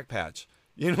new back patch.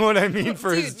 You know what I mean?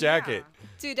 For his jacket. Yeah.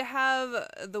 Dude, to have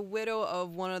the widow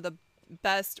of one of the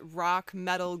best rock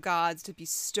metal gods to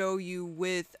bestow you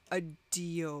with a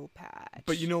Dio patch.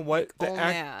 But you know what?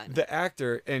 Man. The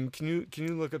actor, and can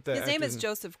you look up that His name is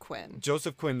Joseph Quinn.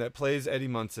 Joseph Quinn, that plays Eddie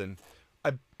Munson.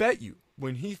 I bet you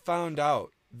when he found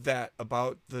out that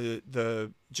about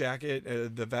the jacket,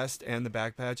 the vest, and the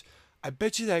back patch, I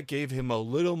bet you that gave him a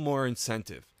little more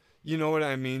incentive. You know what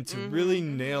I mean? To really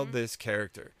nail this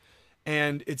character.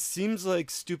 And it seems like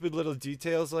stupid little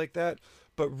details like that,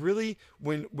 but really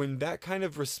when that kind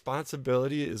of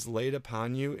responsibility is laid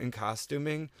upon you in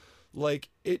costuming, like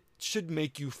it should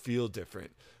make you feel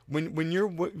different. When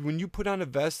you put on a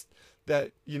vest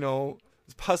that, you know,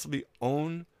 is possibly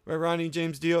owned by Ronnie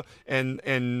James Dio and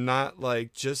not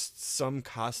like just some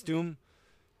costume,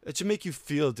 it should make you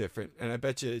feel different, and I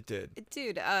bet you it did.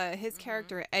 Dude, his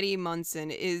character, Eddie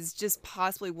Munson, is just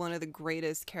possibly one of the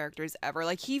greatest characters ever.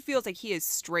 Like, he feels like he is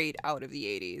straight out of the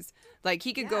 80s. Like,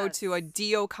 he could go to a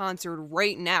Dio concert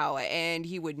right now, and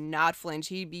he would not flinch.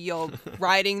 He'd be, you know,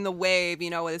 riding the wave,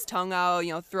 you know, with his tongue out,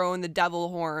 you know, throwing the devil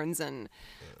horns, and...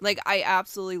 Like, I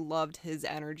absolutely loved his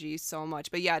energy so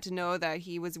much. But yeah, to know that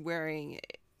he was wearing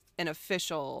an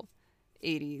official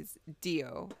 80s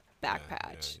Dio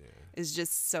backpatch is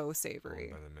just so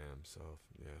savory. By the man himself,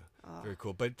 very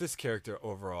cool. But this character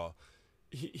overall,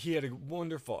 he had a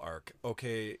wonderful arc.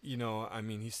 Okay, you know, I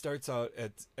mean, he starts out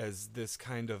as this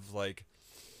kind of like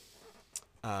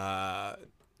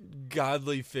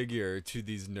godly figure to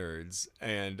these nerds,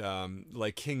 and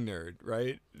like King Nerd,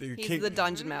 right? He's the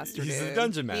dungeon master. He's the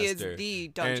dungeon master. He is the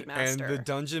dungeon master. And the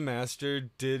dungeon master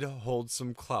did hold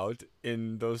some clout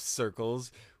in those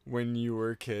circles when you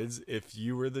were kids. If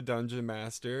you were the dungeon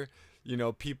master, you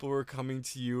know, people were coming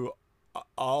to you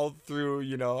all through,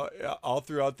 you know, all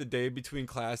throughout the day between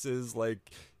classes,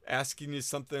 like asking you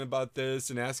something about this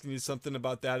and asking you something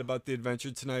about that, about the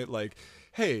adventure tonight. Like,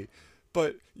 hey,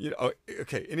 but, you know,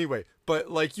 okay, anyway, but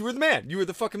like you were the man, you were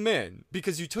the fucking man,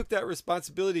 because you took that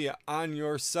responsibility on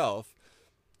yourself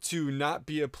to not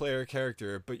be a player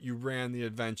character, but you ran the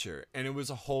adventure, and it was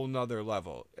a whole nother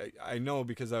level. I know,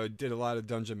 because I did a lot of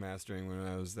dungeon mastering when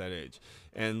I was that age,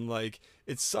 and like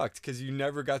it sucked because you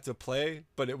never got to play,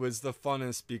 but it was the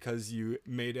funnest because you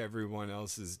made everyone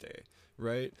else's day,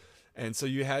 right? And so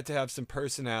you had to have some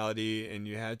personality, and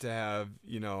you had to have,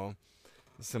 you know,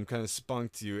 some kind of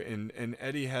spunk to you, and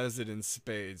Eddie has it in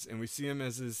spades, and we see him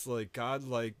as this like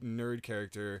godlike nerd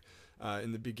character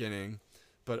in the beginning,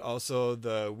 but also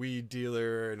the weed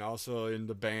dealer, and also in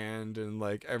the band, and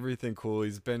like everything cool.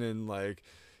 He's been in like,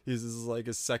 he's like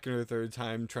a second or third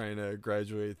time trying to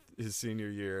graduate his senior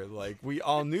year. Like, we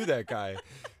all knew that guy.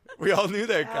 We all knew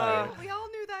that guy. We all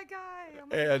knew that guy. Oh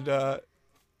my and God.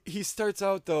 He starts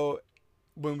out though,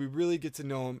 when we really get to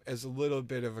know him, as a little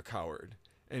bit of a coward.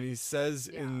 And he says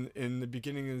in the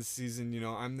beginning of the season, you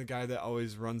know, I'm the guy that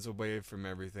always runs away from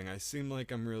everything. I seem like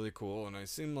I'm really cool, and I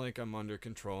seem like I'm under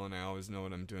control, and I always know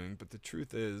what I'm doing. But the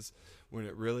truth is, when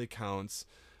it really counts,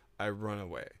 I run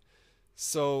away.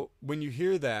 So when you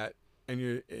hear that, and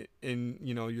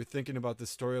you're thinking about the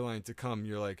storyline to come,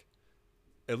 you're like,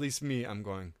 at least me, I'm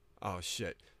going, oh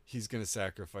shit, he's gonna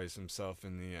sacrifice himself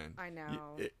in the end. I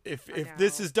know. If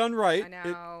this is done right, I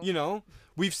know. you know,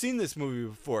 we've seen this movie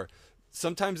before.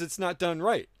 Sometimes it's not done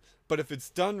right, but if it's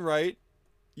done right,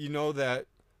 you know that,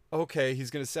 okay,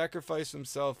 he's going to sacrifice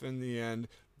himself in the end,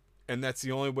 and that's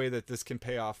the only way that this can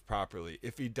pay off properly.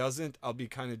 If he doesn't, I'll be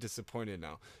kind of disappointed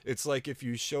now. It's like if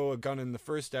you show a gun in the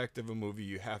first act of a movie,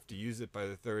 you have to use it by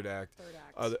the third act.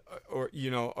 Or,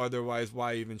 you know, otherwise,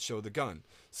 why even show the gun?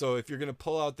 So if you're going to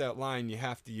pull out that line, you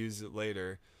have to use it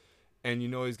later, and you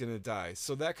know he's going to die.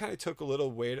 So that kind of took a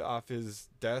little weight off his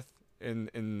death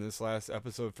in this last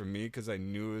episode for me, because I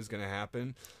knew it was going to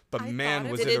happen. But man,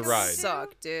 was it a ride. It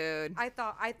sucked, dude. I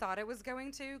thought it was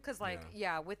going to, because like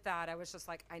with that I was just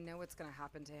like, I know what's going to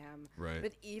happen to him. Right.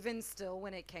 But even still,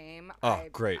 when it came,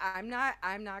 great. I'm not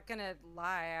gonna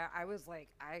lie, I was like,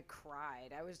 I cried.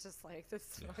 I was just like, this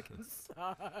fucking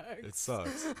sucks. It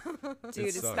sucks. Dude,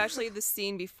 it sucks. Especially the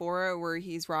scene before it where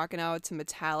he's rocking out to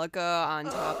Metallica on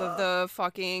top of the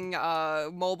fucking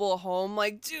mobile home.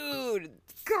 Like, dude,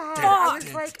 God, I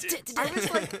was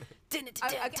like,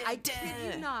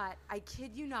 I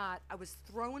kid you not, I was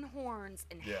throwing horns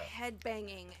and head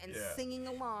banging and singing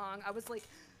along. I was like,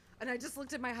 and I just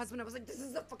looked at my husband. I was like, this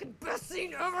is the fucking best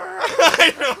scene ever.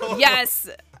 I know. Yes.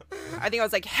 I think I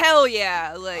was like, hell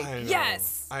yeah. Like,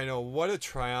 yes. I know. What a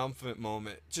triumphant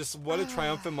moment. Just what a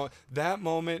triumphant moment. That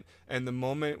moment, and the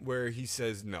moment where he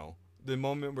says no. The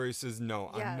moment where he says, no,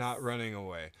 I'm not running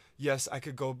away. Yes, I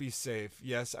could go be safe.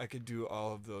 Yes, I could do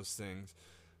all of those things.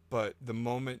 But the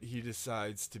moment he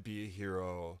decides to be a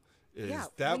hero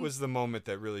was the moment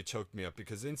that really choked me up,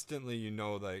 because instantly you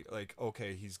know, like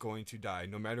okay, he's going to die.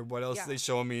 No matter what else they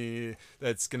show me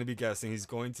that's going to be guessing, he's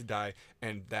going to die,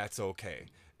 and that's okay.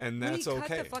 And that's when he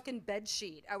okay. cut the fucking bed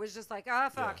sheet, I was just like, oh,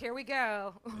 fuck, here we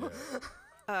go.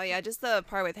 Just the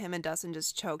part with him and Dustin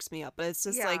just chokes me up. But it's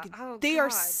just they are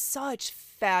such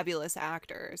fabulous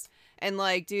actors. And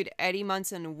like, dude, Eddie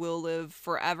Munson will live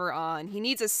forever on. He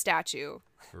needs a statue.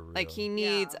 For real. Like he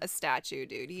needs a statue,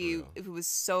 dude. He was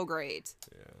so great.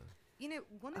 Yeah. You know,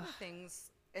 one of the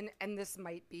things, and this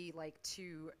might be like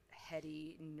too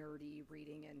heady, nerdy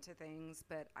reading into things,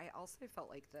 but I also felt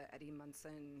like the Eddie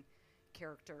Munson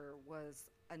character was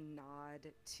a nod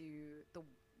to the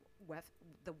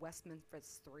West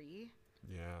Memphis Three.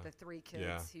 Yeah. The three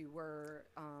kids who were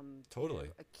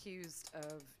totally accused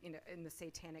of, in the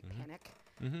Satanic Panic.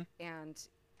 Mm-hmm. And,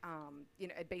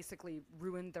 it basically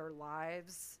ruined their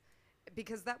lives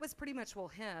because that was pretty much,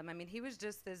 him. I mean, he was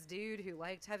just this dude who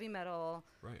liked heavy metal,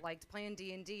 liked playing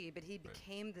D&D, but he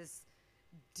became this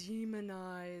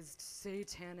demonized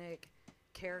satanic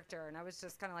character. And I was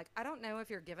just kind of like, I don't know if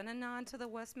you're giving a nod to the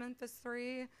West Memphis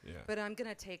Three, but I'm going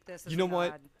to take this as a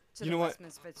nod to the West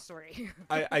Memphis Three.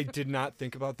 I did not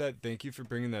think about that. Thank you for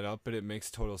bringing that up, but it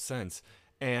makes total sense.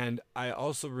 And I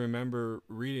also remember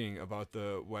reading about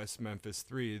the West Memphis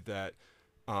Three that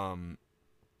the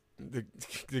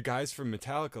guys from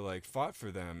Metallica like fought for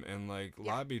them and like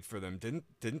lobbied for them.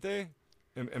 Didn't they?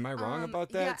 Am I wrong about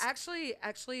that? Yeah, actually,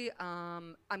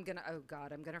 I'm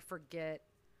gonna forget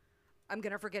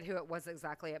who it was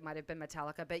exactly. It might have been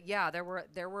Metallica, but yeah, there were.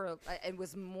 It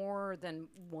was more than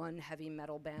one heavy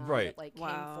metal band that like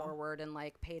came forward and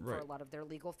like paid for a lot of their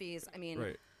legal fees. I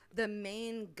mean, the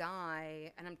main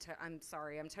guy, and I'm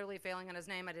sorry, I'm totally failing on his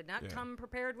name. I did not come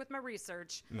prepared with my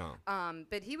research. No.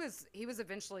 But he was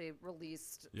eventually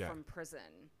released from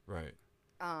prison. Right.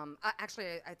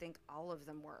 I think all of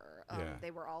them were.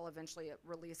 They were all eventually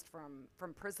released from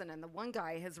prison, and the one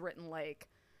guy has written like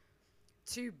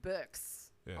 2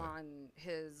 books on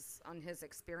his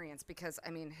experience, because I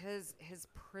mean his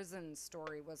prison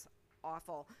story was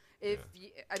awful.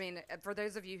 For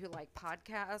those of you who like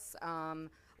podcasts,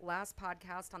 Last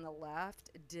Podcast on the Left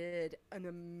did an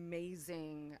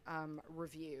amazing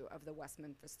review of the West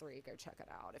Memphis Three. Go check it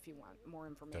out if you want more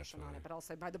information on it, but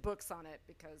also buy the books on it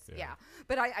because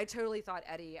But I totally thought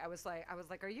Eddie. I was like,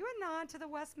 are you a nod to the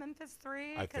West Memphis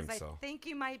Three? Because I think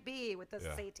you might be with the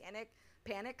Satanic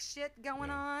Panic shit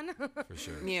going on. For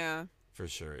sure. Yeah. For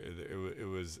sure,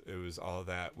 it was all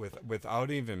that without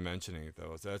even mentioning it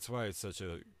though. That's why it's such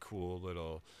a cool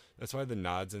little. That's why the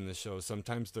nods in the show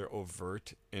sometimes they're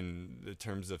overt in the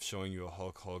terms of showing you a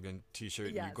Hulk Hogan T-shirt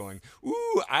and you going,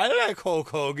 "Ooh, I like Hulk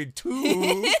Hogan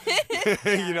too,"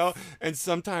 And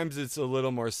sometimes it's a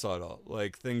little more subtle,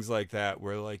 like things like that,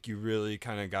 where like you really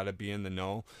kind of got to be in the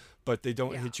know, but they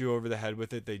don't hit you over the head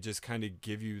with it. They just kind of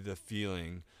give you the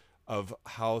feeling of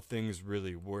how things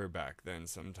really were back then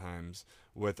sometimes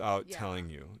without telling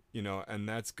you, and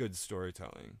that's good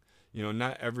storytelling.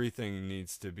 Not everything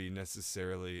needs to be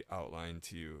necessarily outlined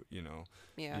to you,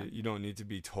 You don't need to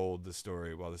be told the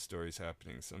story while the story's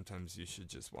happening. Sometimes you should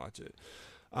just watch it.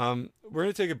 We're going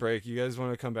to take a break. You guys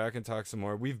want to come back and talk some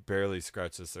more? We've barely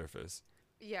scratched the surface.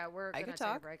 Yeah, we're going to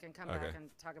take a break and come back and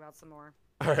talk about some more.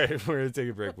 All right, we're going to take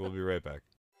a break. We'll be right back.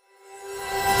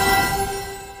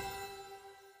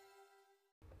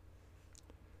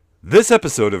 This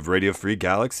episode of Radio Free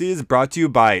Galaxy is brought to you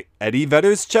by Eddie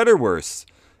Vedder's Cheddar Wurst.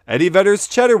 Eddie Vedder's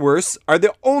Cheddar Wurst are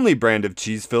the only brand of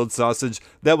cheese-filled sausage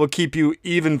that will keep you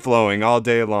even flowing all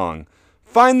day long.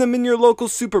 Find them in your local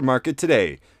supermarket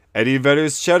today. Eddie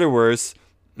Vedder's Cheddar Wurst.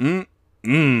 All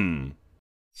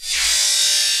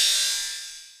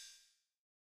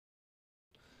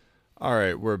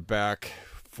right, we're back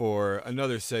for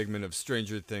another segment of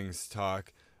Stranger Things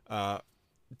talk.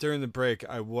 During the break,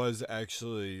 I was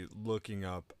actually looking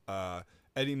up.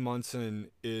 Eddie Munson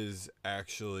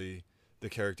the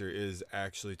character is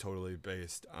actually totally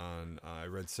based on. I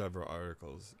read several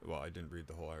articles. Well, I didn't read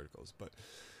the whole articles, but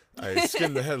I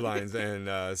skimmed the headlines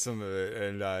and some of it.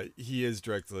 And he is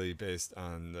directly based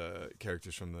on the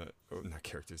characters from the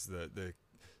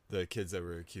kids that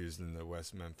were accused in the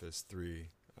West Memphis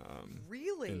 3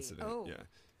 incident. Oh. Yeah.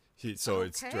 It's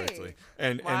directly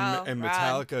and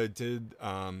Metallica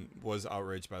was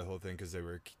outraged by the whole thing because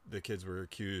the kids were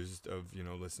accused of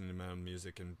listening to metal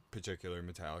music, in particular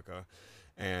Metallica,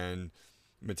 and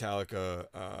Metallica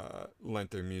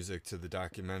lent their music to the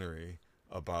documentary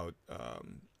about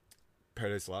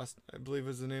Paradise Lost, I believe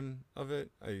was the name of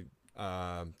it.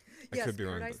 I could be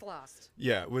wrong. Paradise Lost.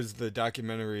 Yeah, it was the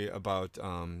documentary about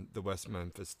the West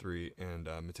Memphis 3, and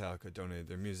Metallica donated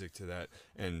their music to that.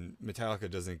 And Metallica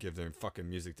doesn't give their fucking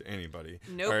music to anybody.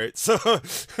 Nope. All right, so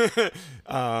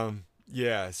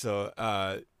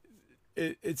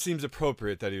it seems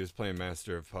appropriate that he was playing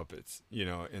Master of Puppets,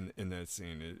 in that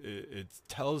scene. It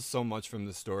tells so much from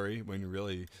the story when you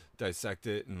really dissect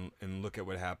it and look at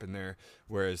what happened there.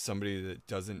 Whereas somebody that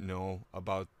doesn't know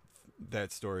about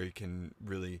that story can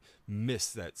really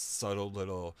miss that subtle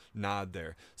little nod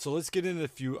there. So let's get into a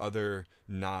few other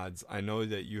nods. I know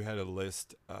that you had a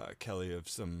list, Kelly, of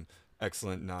some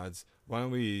excellent nods. Why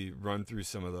don't we run through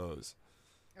some of those?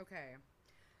 Okay.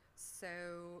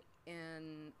 So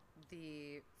in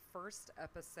the first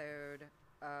episode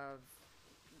of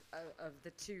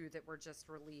the two that were just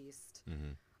released,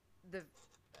 the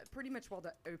pretty much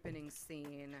the opening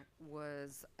scene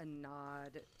was a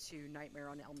nod to Nightmare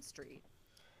on Elm Street.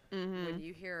 When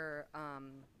you hear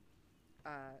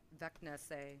Vecna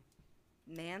say,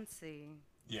 "Nancy."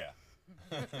 Yeah.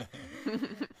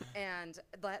 And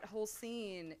that whole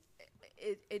scene,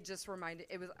 it just reminded,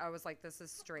 I was like, this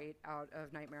is straight out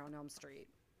of Nightmare on Elm Street.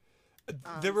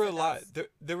 There were a lot.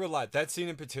 There were a lot. That scene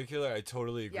in particular, I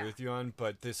totally agree with you on.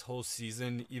 But this whole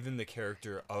season, even the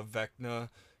character of Vecna,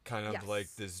 kind of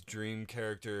like this dream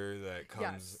character that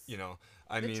comes, you know.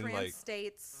 I mean, trans like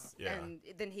states, and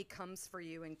then he comes for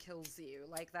you and kills you.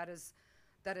 Like that is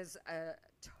a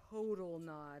total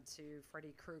nod to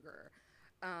Freddy Krueger.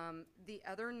 The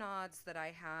other nods that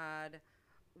I had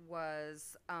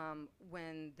was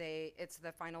when it's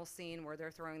the final scene where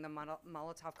they're throwing the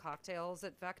Molotov cocktails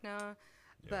at Vecna,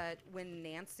 but when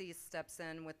Nancy steps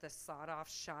in with the sawed-off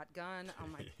shotgun, oh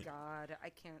my god,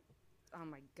 oh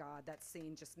my god, that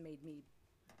scene just made me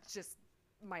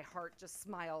my heart just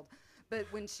smiled. But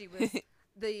when she was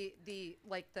the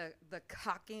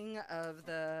cocking of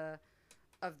the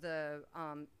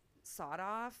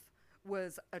sawed-off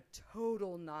was a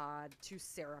total nod to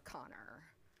Sarah Connor.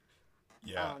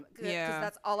 Yeah. Because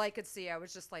that's all I could see. I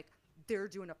was just like, they're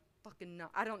doing a fucking nod.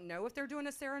 I don't know if they're doing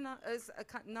a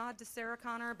nod to Sarah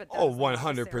Connor, but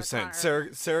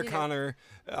 100%. Sarah Connor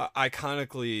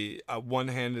iconically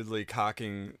one-handedly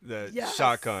cocking the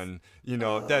shotgun. You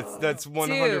know, that's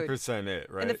 100%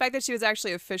 it, right? And the fact that she was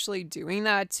actually officially doing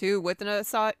that too with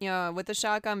with the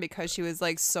shotgun, because she was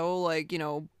like so like, you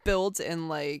know, built and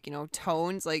like, you know,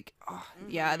 tones, like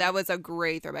yeah, that was a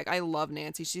great throwback. I love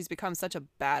Nancy. She's become such a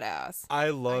badass. I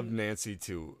love Nancy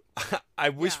too. I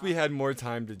wish we had more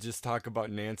time to just talk about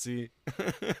Nancy.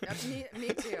 Me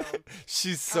too.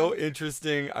 She's so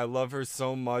interesting. I love her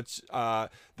so much.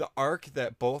 The arc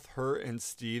that both her and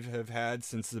Steve have had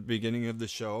since the beginning of the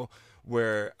show,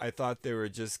 where I thought they were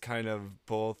just kind of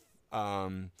both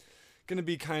going to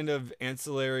be kind of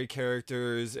ancillary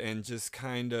characters and just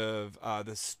kind of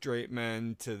the straight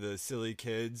men to the silly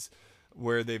kids,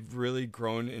 where they've really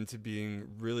grown into being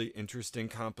really interesting,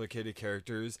 complicated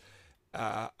characters.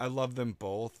 I love them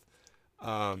both. If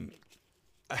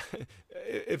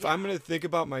I'm going to think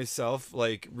about myself,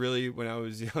 like really when I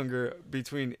was younger,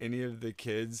 between any of the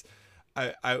kids,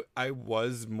 I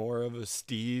was more of a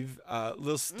Steve,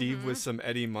 little Steve with some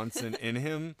Eddie Munson in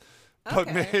him, but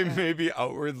maybe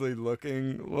outwardly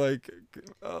looking like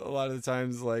a lot of the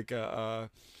times like a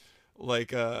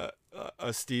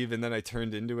Steve, and then I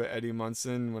turned into an Eddie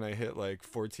Munson when I hit like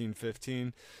 14,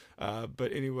 15.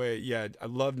 But anyway, yeah, I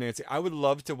love Nancy. I would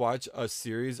love to watch a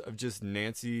series of just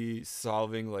Nancy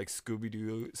solving like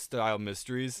Scooby-Doo style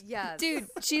mysteries. Yes. Dude,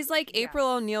 she's like April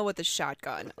O'Neil with a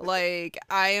shotgun. Like,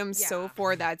 I am so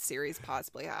for that series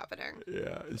possibly happening.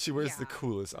 Yeah, and she wears the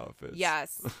coolest outfits.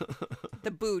 Yes.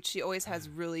 The boots. She always has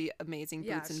really amazing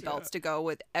boots and belts to go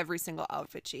with every single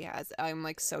outfit she has. I'm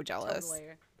like so jealous.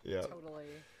 Totally. Yeah. Totally.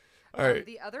 All right.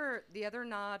 The other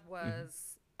nod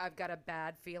was, I've got a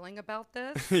bad feeling about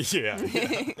this. Yeah.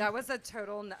 That was a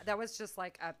total. That was just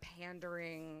like a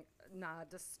pandering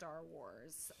nod to Star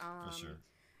Wars. For sure.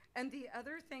 And the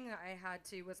other thing that I had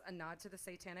to was a nod to the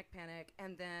Satanic Panic,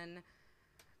 and then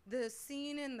the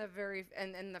scene in the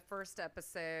in the first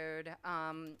episode,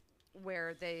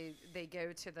 where they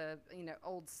go to the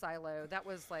old silo. That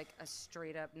was like a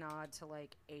straight up nod to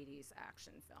like 80s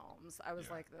action films. I was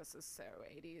like, this is so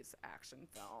 80s action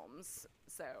films.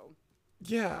 So.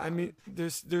 Yeah, I mean,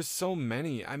 there's so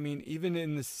many. I mean, even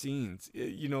in the scenes,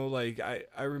 like I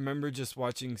remember just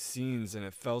watching scenes and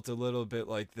it felt a little bit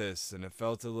like this and it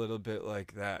felt a little bit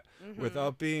like that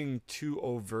without being too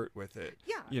overt with it.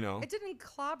 Yeah, it didn't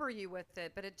clobber you with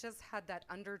it, but it just had that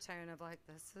undertone of like,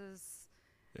 this is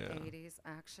 80s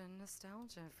action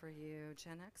nostalgia for you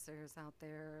Gen Xers out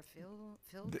there. Feel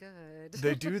good.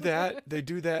 They do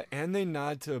that, and they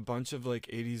nod to a bunch of like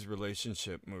 80s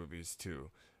relationship movies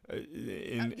too.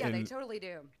 They totally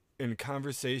do. In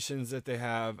conversations that they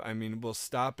have, I mean, we'll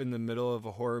stop in the middle of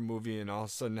a horror movie and all of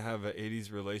a sudden have an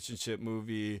 80s relationship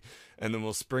movie, and then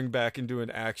we'll spring back into an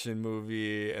action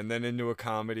movie and then into a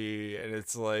comedy, and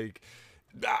it's like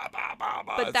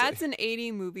But that's in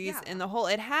 80 movies in the whole.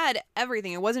 It had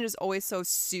everything. It wasn't just always so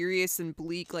serious and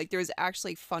bleak. Like there's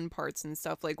actually fun parts and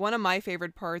stuff. Like one of my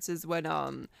favorite parts is when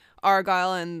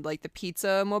Argyle and like the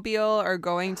pizza mobile are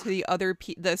going to the other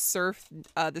the surf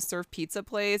pizza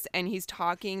place, and he's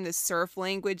talking the surf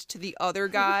language to the other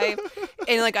guy.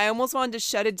 And like I almost wanted to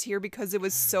shed a tear because it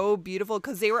was so beautiful,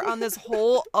 because they were on this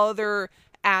whole other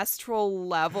astral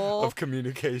level of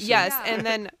communication. Yes, and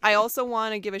then I also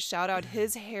want to give a shout out.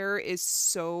 His hair is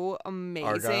so amazing.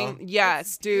 Argyle? Yes,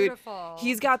 It's dude. beautiful.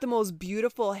 He's got the most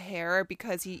beautiful hair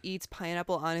because he eats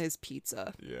pineapple on his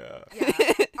pizza. Yeah.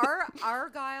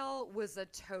 Argyle was a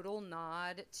total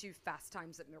nod to Fast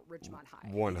Times at Ridgemont High.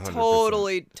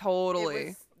 100%.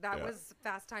 Totally. That was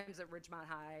Fast Times at Ridgemont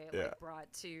High, Yeah.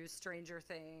 brought to Stranger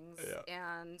Things. Yeah.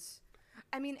 And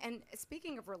I mean, and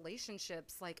speaking of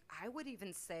relationships, like I would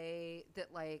even say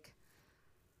that like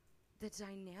the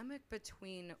dynamic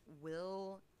between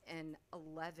Will and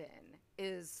Eleven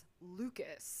is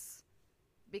Lucas,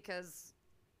 because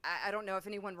I don't know if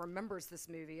anyone remembers this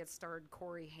movie. It starred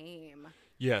Corey Haim.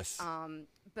 Yes.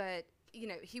 But you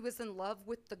know, he was in love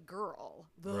with the girl,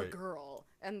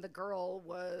 and the girl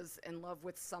was in love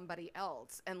with somebody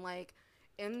else. And like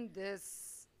in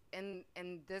this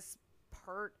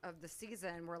part of the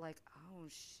season, we're like, oh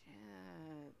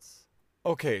shit.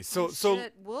 Okay, so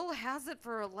Shit, Will has it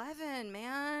for 11,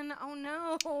 man. Oh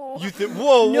no. you think?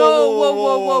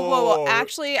 Whoa!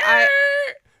 Actually,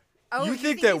 You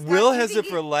think that Will has it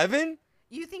for 11?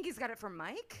 You think he's got it for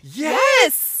Mike?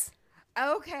 yes.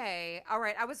 Okay, all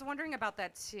right. I was wondering about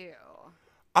that too.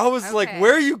 I was like,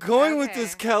 where are you going with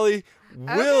this, Kelly?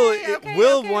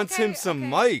 Will wants him some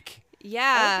Mike.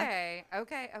 Yeah.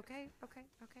 Okay.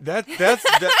 That's No,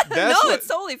 what, it's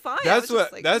totally fine. That's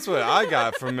what I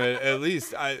got from it. At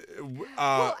least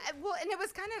Well, and it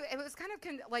was kind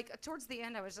of like towards the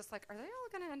end, I was just like, are they all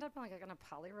going to end up like in a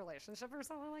poly relationship or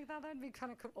something like that? That'd be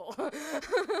kind of cool.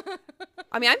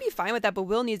 I mean, I'd be fine with that, but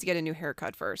Will needs to get a new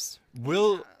haircut first.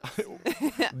 Will.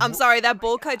 I'm sorry, that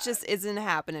bowl cut just isn't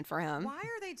happening for him. Why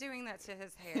are they doing that to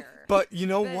his hair? But you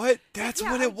know what? That's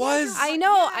what it was. I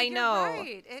know. You're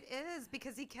right. It is,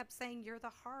 because he kept saying, "You're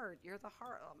the heart. You're the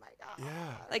heart." Oh my god.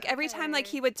 Yeah. Like every time like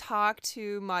he would talk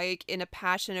to Mike in a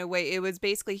passionate way, it was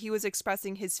basically he was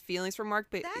expressing his feelings for Mike,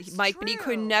 but he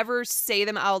could never say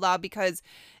them out loud, because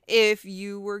if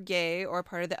you were gay or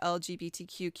part of the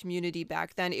LGBTQ community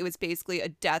back then, it was basically a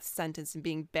death sentence and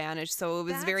being banished. So it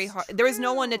was very hard. There was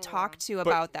no one to talk to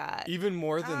about that. Even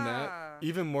more than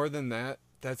that,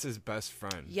 that's his best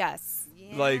friend. Yes.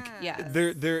 Yeah. Like Yes.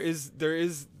 there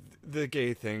is the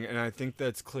gay thing, and I think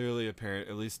that's clearly apparent,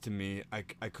 at least to me. I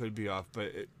could be off,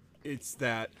 but it's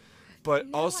that. But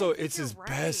No, also, I think it's his you're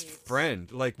best right.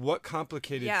 friend. Like, what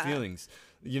complicated feelings?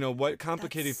 You know, what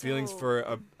complicated feelings for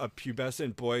a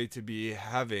pubescent boy to be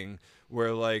having,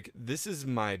 where, like, this is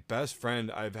my best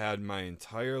friend I've had my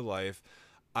entire life.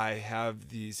 I have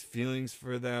these feelings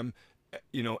for them.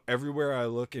 You know, everywhere I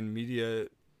look in media,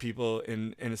 people,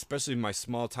 and especially my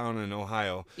small town in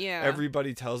Ohio,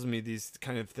 everybody tells me these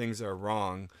kind of things are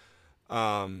wrong.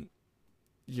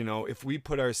 You know, if we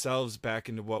put ourselves back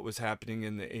into what was happening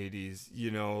in the 80s,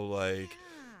 you know, like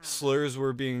slurs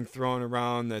were being thrown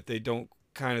around that they don't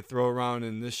kind of throw around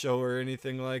in this show or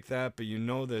anything like that, but you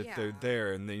know that they're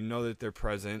there, and they know that they're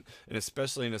present, and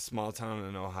especially in a small town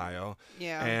in Ohio.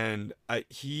 Yeah. And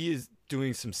he is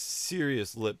doing some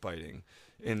serious lip biting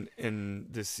in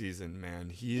this season, man.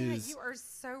 He is. You are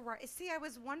so right. See, I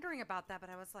was wondering about that, but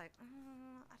I was like, I don't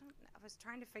know. I was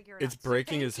trying to figure it out. It's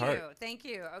breaking his heart. Thank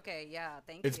you. Okay, yeah,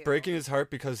 thank you. It's breaking his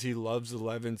heart because he loves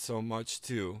Eleven so much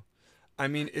too. I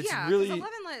mean, it's 'cause really 11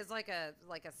 is like a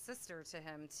sister to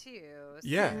him too.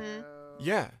 Yeah. So.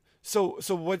 Yeah. So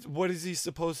what is he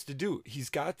supposed to do? He's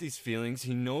got these feelings.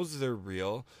 He knows they're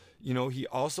real. You know, he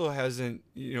also hasn't,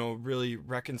 you know, really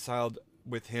reconciled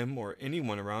with him or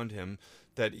anyone around him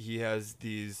that he has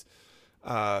these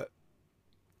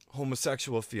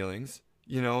homosexual feelings,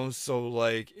 you know, so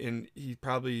like, and he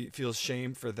probably feels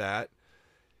shame for that.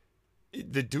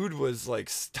 The dude was like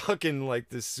stuck in like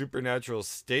this supernatural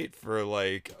state for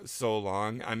like so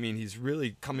long. I mean, he's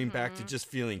really coming back to just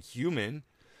feeling human.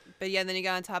 But yeah, then you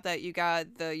got on top of that, you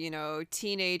got the, you know,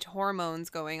 teenage hormones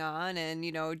going on, and,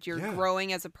 you know, you're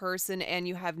growing as a person, and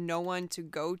you have no one to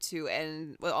go to,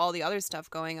 and with all the other stuff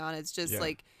going on, it's just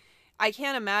like, I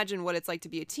can't imagine what it's like to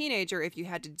be a teenager if you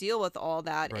had to deal with all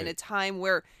that in a time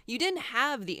where you didn't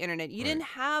have the internet, you didn't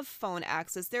have phone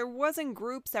access, there wasn't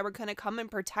groups that were going to come and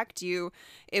protect you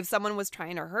if someone was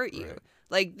trying to hurt you.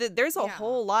 Like, there's a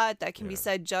whole lot that can be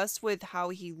said just with how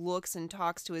he looks and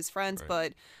talks to his friends,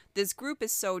 but this group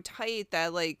is so tight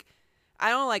that, like, I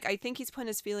don't like, I think he's putting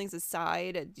his feelings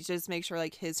aside to just make sure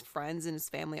like his friends and his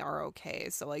family are okay.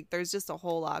 So like there's just a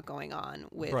whole lot going on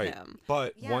with him.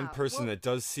 But one person that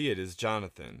does see it is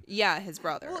Jonathan. Yeah, his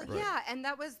brother. Well, yeah, and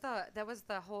that was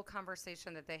the whole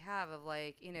conversation that they have of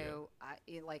like, you know,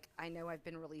 I know I've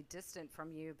been really distant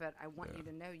from you, but I want you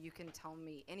to know you can tell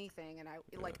me anything, and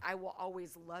I will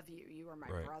always love you. You are my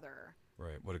brother.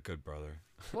 Right. What a good brother.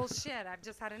 Well, shit, I've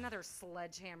just had another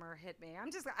sledgehammer hit me. I'm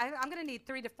going to need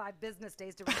 3 to 5 business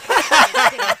days to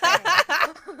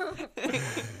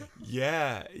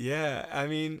Yeah. I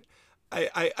mean,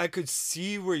 I could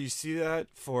see where you see that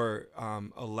for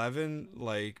 11,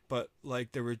 like, but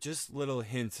like there were just little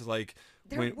hints, like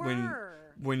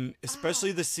when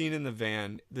especially the scene in the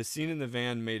van. The scene in the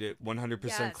van made it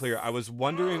 100% clear. I was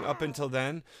wondering up until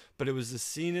then, but it was the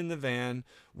scene in the van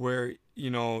where, you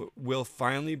know, Will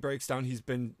finally breaks down. He's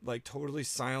been like totally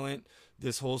silent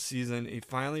this whole season. He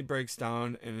finally breaks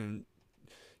down and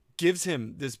gives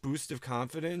him this boost of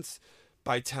confidence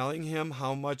by telling him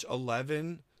how much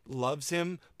 11 loves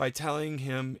him, by telling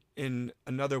him in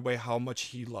another way how much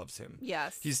he loves him.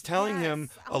 Yes. He's telling him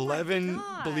 11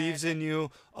 believes in you.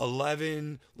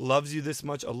 11 loves you this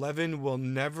much. 11 will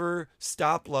never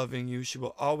stop loving you. She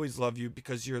will always love you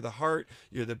because you're the heart.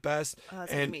 You're the best.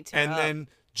 And then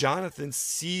Jonathan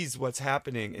sees what's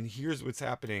happening and hears what's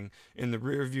happening in the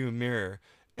rearview mirror,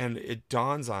 and it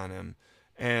dawns on him.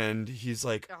 And he's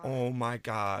like, oh my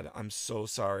God, I'm so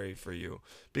sorry for you.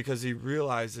 Because he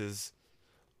realizes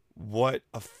what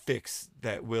a fix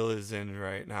that Will is in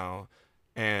right now.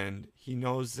 And he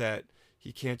knows that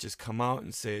he can't just come out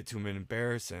and say it to him and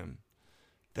embarrass him.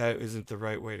 That isn't the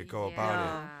right way to go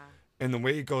about it. And the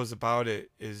way he goes about it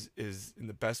is in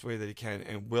the best way that he can.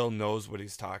 And Will knows what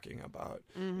he's talking about.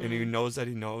 Mm-hmm. And he knows that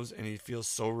he knows. And he feels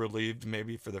so relieved,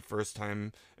 maybe for the first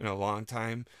time in a long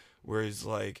time, where he's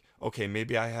like, okay,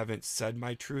 maybe I haven't said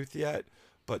my truth yet,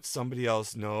 but somebody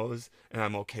else knows, and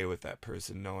I'm okay with that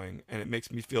person knowing. And it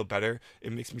makes me feel better.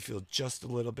 It makes me feel just a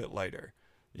little bit lighter,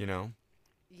 you know?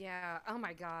 Yeah. Oh,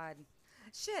 my God.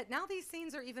 Shit, now these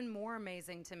scenes are even more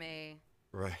amazing to me.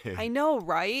 Right. I know,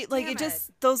 right? Like, it just,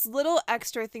 those little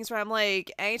extra things where I'm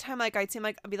like, anytime like I see him,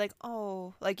 like, I'd be like,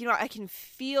 oh, like, you know, I can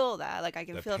feel that. Like, I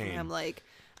can feel it from him. Like,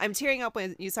 I'm tearing up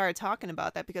when you started talking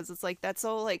about that, because it's like, that's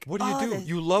so like, what do you do?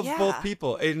 You love both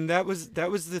people. And that was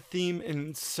the theme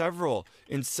in several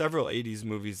 80s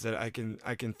movies that I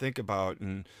can think about.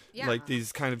 And like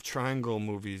these kind of triangle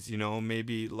movies, you know,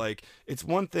 maybe like, it's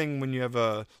one thing when you have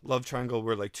a love triangle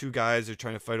where like two guys are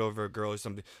trying to fight over a girl or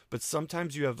something, but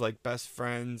sometimes you have like best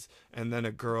friends and then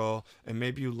a girl, and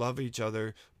maybe you love each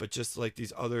other, but just like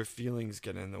these other feelings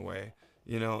get in the way,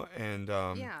 you know? And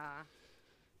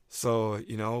so,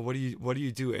 you know, what do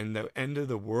you do? And the end of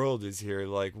the world is here.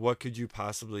 Like, what could you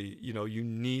possibly, you know, you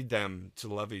need them to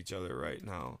love each other right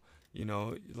now. You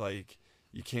know, like,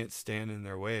 you can't stand in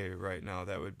their way right now.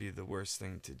 That would be the worst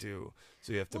thing to do.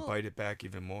 So you have to bite it back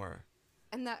even more.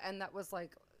 And that was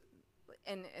like,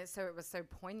 and so it was so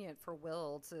poignant for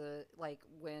Will to, like,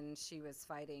 when she was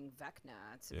fighting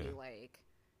Vecna, to be like,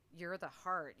 you're the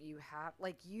heart. You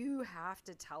have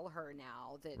to tell her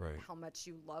now that how much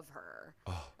you love her.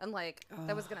 And like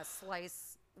that was gonna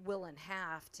slice Will in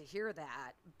half to hear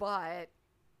that, but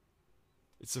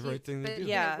it's the right thing to do.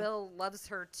 Yeah, Will loves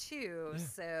her too. Yeah.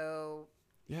 So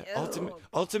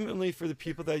ultimately, for the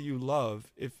people that you love,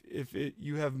 if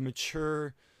you have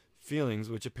mature feelings,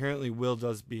 which apparently Will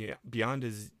does beyond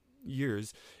his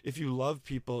years, if you love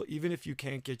people, even if you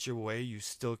can't get your way, you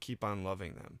still keep on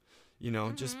loving them. You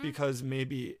know, just because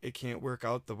maybe it can't work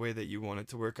out the way that you want it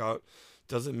to work out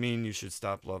doesn't mean you should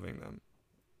stop loving them.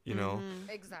 You know?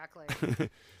 Exactly.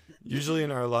 Usually in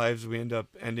our lives, we end up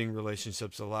ending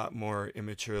relationships a lot more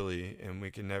immaturely, and we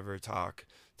can never talk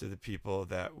to the people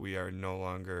that we are no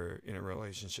longer in a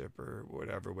relationship or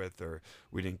whatever with, or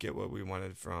we didn't get what we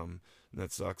wanted from. And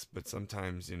that sucks. But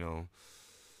sometimes, you know,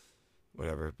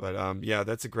 whatever. But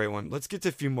that's a great one. Let's get to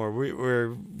a few more.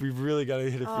 We've really got to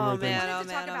hit a few more things.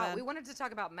 We wanted to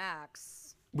talk about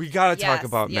Max. We got to talk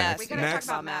about Max. We got to talk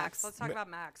about Max. Let's talk about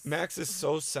Max. Max is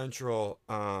so central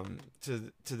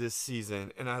to this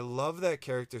season, and I love that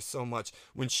character so much.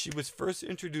 When she was first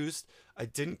introduced, I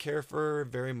didn't care for her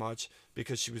very much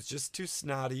because she was just too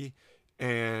snotty,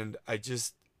 and I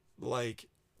just like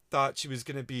thought she was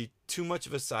going to be too much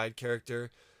of a side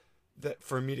character that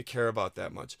for me to care about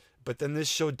that much. But then this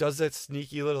show does that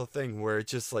sneaky little thing where it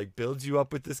just like builds you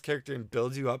up with this character and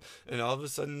builds you up, and all of a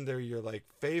sudden they're your like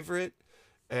favorite,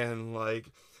 and like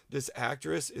this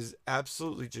actress is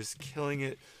absolutely just killing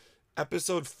it.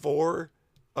 Episode 4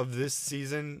 of this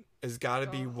season has got to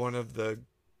be one of the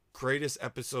greatest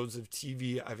episodes of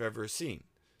TV I've ever seen.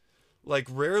 Like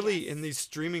rarely in these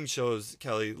streaming shows,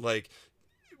 Kelly, like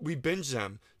we binge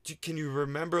them. Can you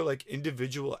remember like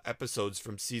individual episodes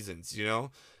from seasons, you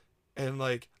know? And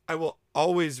like I will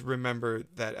always remember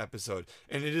that episode.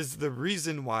 And it is the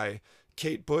reason why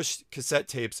Kate Bush cassette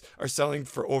tapes are selling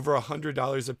for over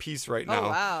 $100 a piece right now. Oh,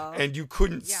 wow. And you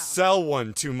couldn't sell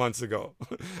one 2 months ago.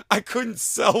 I couldn't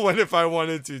sell one if I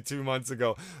wanted to 2 months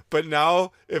ago. But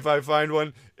now if I find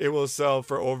one, it will sell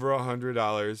for over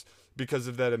 $100 because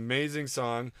of that amazing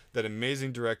song, that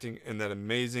amazing directing, and that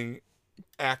amazing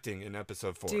acting in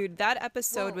episode 4. Dude, that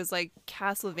episode was like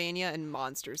Castlevania and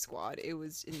Monster Squad. It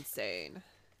was insane.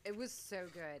 It was so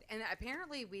good. And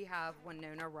apparently we have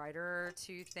Winona Ryder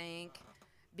to thank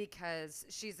because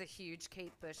she's a huge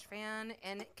Kate Bush fan.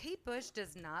 And Kate Bush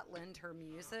does not lend her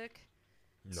music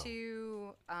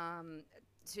to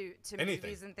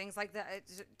movies and things like that,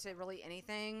 to really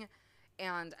anything.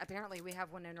 And apparently we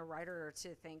have Winona Ryder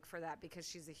to thank for that because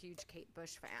she's a huge Kate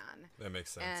Bush fan. That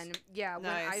makes sense. And yeah,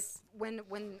 nice. when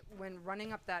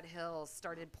Running Up That Hill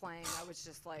started playing, I was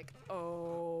just like,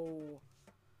 oh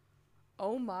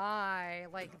my,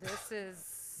 like this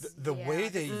is the way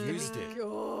they used it.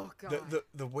 Oh god.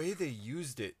 The way they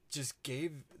used it just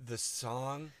gave the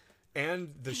song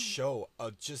and the show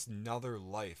just another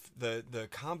life. The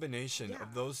combination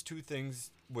of those two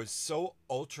things was so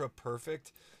ultra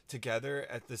perfect together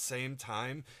at the same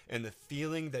time, and the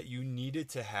feeling that you needed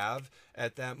to have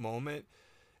at that moment,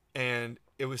 and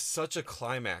it was such a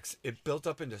climax. It built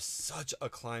up into such a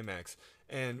climax,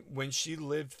 and when she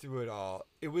lived through it all,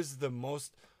 it was the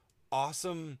most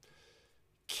awesome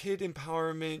kid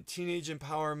empowerment, teenage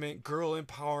empowerment, girl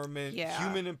empowerment,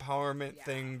 human empowerment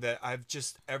thing that I've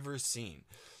just ever seen.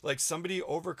 Like somebody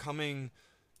overcoming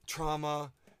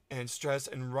trauma and stress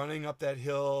and running up that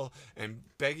hill and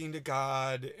begging to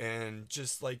God and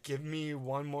just like, give me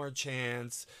one more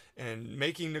chance, and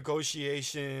making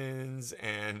negotiations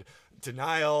and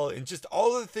denial and just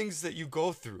all of the things that you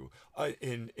go through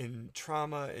in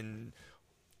trauma and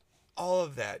all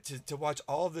of that, to watch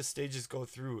all of the stages go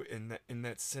through in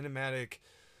that cinematic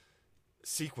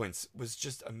sequence was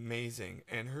just amazing.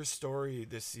 And her story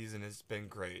this season has been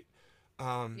great.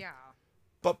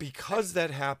 But because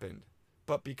that happened,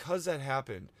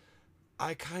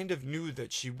 I kind of knew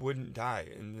that she wouldn't die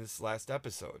in this last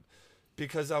episode,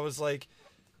 because I was like,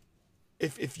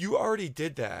 if you already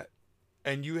did that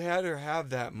and you had her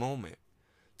have that moment,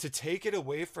 to take it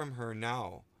away from her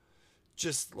now,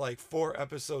 just like 4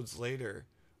 episodes later,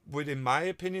 would, in my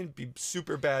opinion, be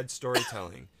super bad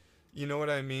storytelling. You know what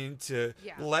I mean? To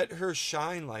let her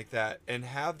shine like that and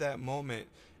have that moment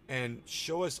and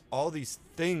show us all these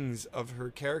things of her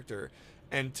character,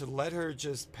 and to let her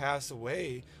just pass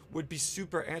away would be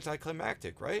super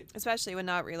anticlimactic, right? Especially when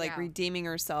not like redeeming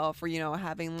herself, or, you know,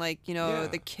 having like, you know,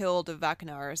 the kill to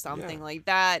Vecna or something like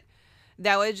that.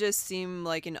 That would just seem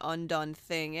like an undone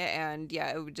thing, and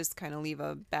it would just kind of leave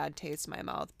a bad taste in my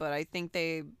mouth. But I think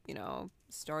they, you know,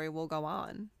 story will go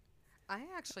on. I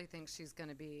actually think she's going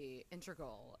to be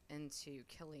integral into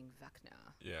killing Vecna.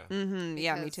 Yeah. Mm-hmm.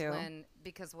 Yeah, me too.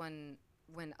 Because when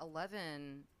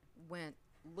Eleven went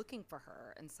looking for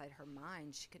her inside her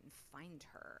mind, she couldn't find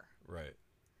her. Right.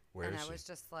 Where is she? And I was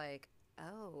just like,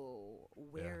 oh,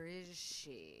 where is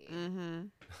she? Mm-hmm.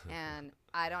 And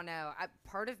I don't know.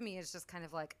 Part of me is just kind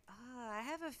of like, I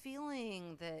have a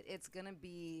feeling that it's going to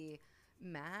be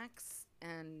Max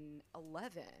and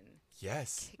 11.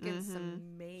 Yes. Kicking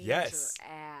some major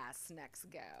ass next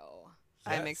go.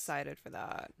 I'm excited for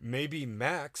that. Maybe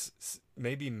Max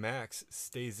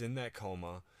stays in that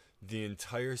coma the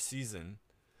entire season,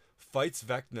 fights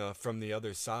Vecna from the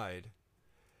other side,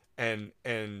 and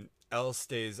Elle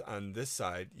stays on this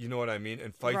side. You know what I mean?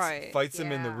 And fights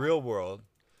him in the real world.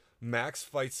 Max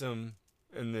fights him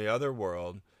in the other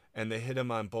world, and they hit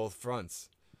him on both fronts.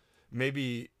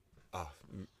 Maybe.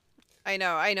 I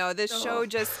know. This show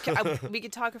just we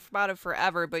could talk about it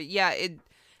forever, but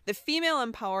the female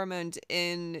empowerment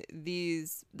in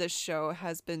this show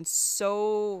has been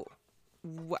so.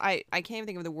 I can't even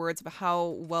think of the words of how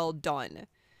well done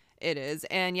it is.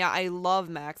 And I love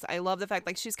Max. I love the fact,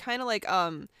 like, she's kind of like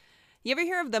you ever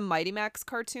hear of the Mighty Max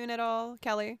cartoon at all,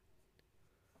 Kelly?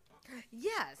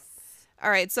 Yes. All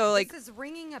right, so like this is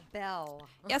ringing a bell.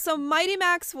 Yeah, so Mighty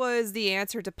Max was the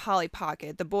answer to Polly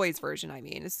Pocket, the boys version, I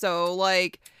mean. So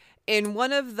like in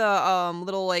one of the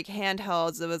little like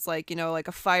handhelds, it was like, you know, like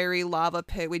a fiery lava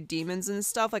pit with demons and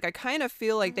stuff. Like I kind of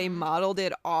feel like they modeled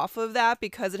it off of that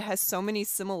because it has so many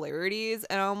similarities.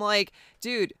 And I'm like,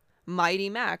 dude, Mighty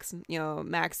Max, you know,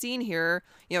 Maxine here,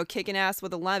 you know, kicking ass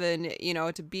with 11, you know,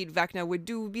 to beat Vecna would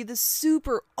be the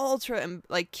super ultra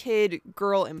like kid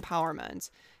girl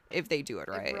empowerment. if they do it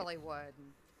right. It really would.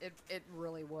 It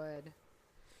really would.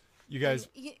 You guys.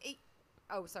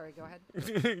 Oh, sorry. Go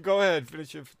ahead. Go ahead.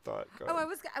 Finish your thought. Go ahead.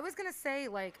 I was gonna say,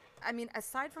 like, I mean,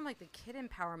 aside from like the kid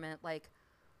empowerment, like,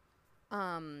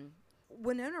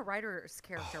 Winona Ryder's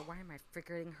character. Why am I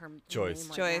forgetting her Joyce.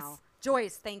 name Joyce. now?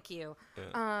 Joyce. Thank you.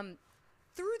 Yeah.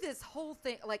 Through this whole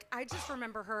thing, like, I just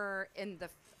remember her in the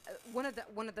one of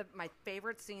my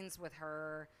favorite scenes with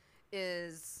her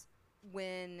is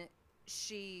when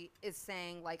she is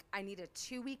saying, like, I need a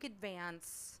 2-week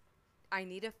advance, I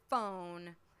need a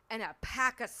phone, and a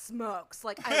pack of smokes.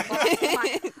 Like,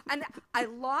 I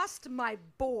lost my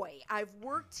boy. I've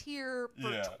worked here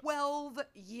for 12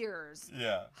 years.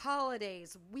 Yeah.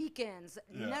 Holidays, weekends,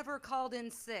 never called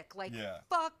in sick. Like,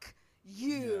 fuck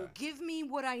you. Yeah. Give me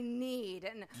what I need.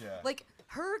 And like,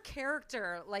 her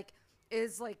character, like,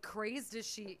 is like crazed as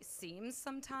she seems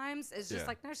sometimes. Is just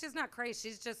like, no, she's not crazed.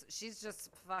 She's just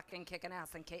fucking kicking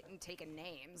ass and taking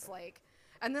names. Like,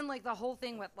 and then like the whole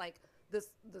thing with like this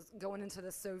going into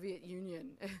the Soviet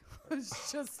Union. It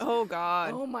was just Oh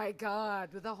God. Oh my God.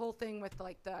 The whole thing with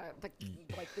like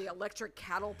the electric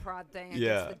cattle prod thing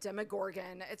against the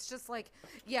Demogorgon. It's just like,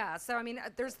 so I mean,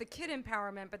 there's the kid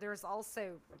empowerment, but there's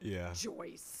also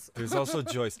Joyce. There's also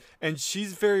Joyce, and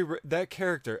she's that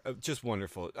character just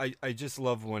wonderful. I just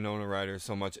love Winona Ryder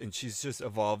so much, and she's just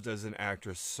evolved as an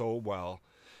actress so well.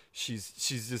 She's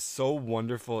just so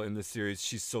wonderful in the series.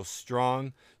 She's so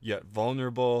strong, yet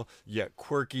vulnerable, yet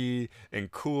quirky and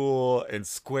cool and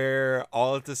square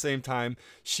all at the same time.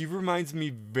 She reminds me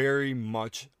very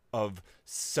much of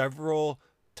several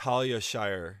Talia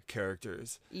Shire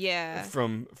characters. Yeah.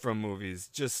 From movies.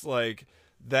 Just like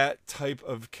that type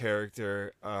of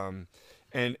character. And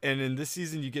in this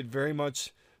season you get very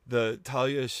much the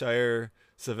Talia Shire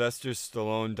Sylvester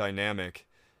Stallone dynamic,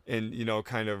 and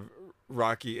kind of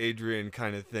Rocky Adrian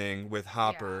kind of thing with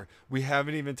Hopper. We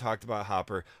haven't even talked about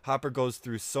Hopper. Hopper goes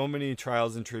through so many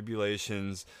trials and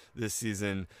tribulations this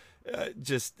season.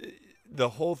 Just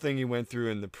the whole thing he went through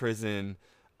in the prison.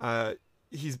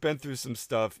 He's been through some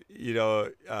stuff,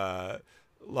 a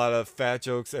lot of fat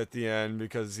jokes at the end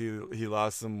because he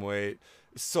lost some weight.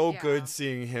 So good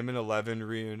seeing him and Eleven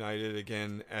reunited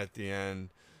again at the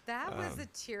end. That was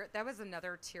that was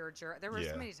another tearjerker. There were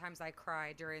so many times I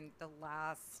cried during the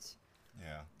last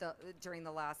during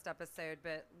the last episode,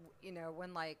 but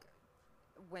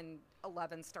when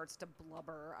Eleven starts to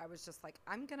blubber, I was just like,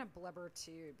 I'm gonna blubber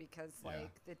too, because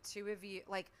like the two of you,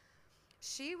 like,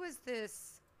 she was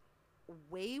this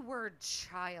wayward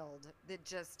child that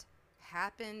just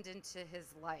happened into his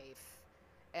life,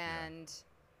 and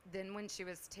then when she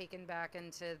was taken back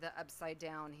into the Upside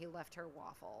Down, he left her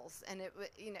waffles, and it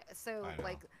so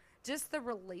like just the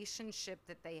relationship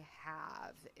that they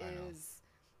have is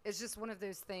just one of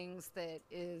those things that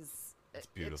is it's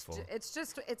beautiful.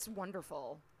 It's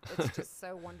wonderful. It's just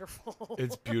so wonderful.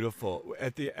 It's beautiful.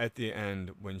 At the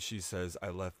end when she says, "I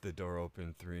left the door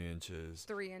open 3 inches."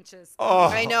 3 inches. Oh,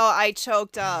 I know. I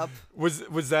choked up.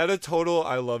 Was that a total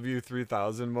 "I love you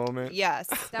 3000" moment? Yes.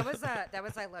 That was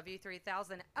 "I love you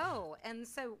 3000." Oh, and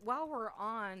so while we're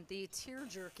on the tear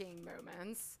jerking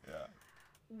moments,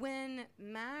 when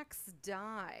Max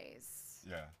dies,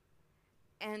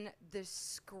 and the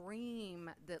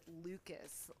scream that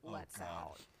Lucas lets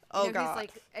out. Oh, God. God.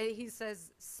 He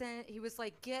says, he was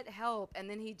like, get help. And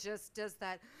then he just does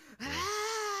that,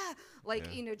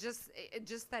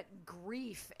 just that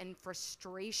grief and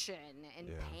frustration and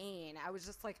pain. I was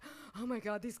just like, oh my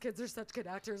God, these kids are such good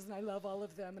actors and I love all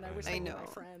of them. And I wish they were my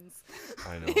friends.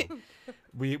 I know.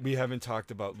 We haven't talked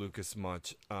about Lucas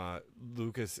much.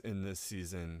 Lucas in this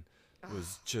season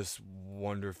was just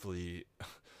wonderfully...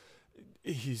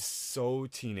 He's so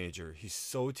teenager. He's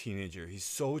so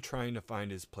trying to find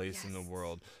his place in the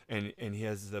world, and he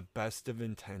has the best of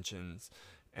intentions,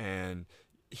 and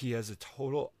he has a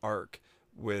total arc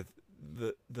with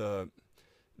the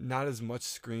not as much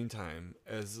screen time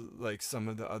as like some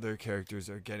of the other characters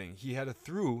are getting. He had a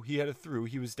through.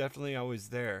 He was definitely always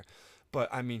there, but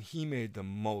I mean, he made the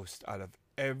most out of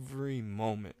every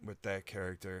moment with that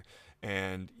character,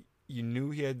 and you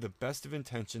knew he had the best of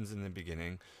intentions in the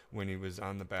beginning when he was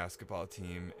on the basketball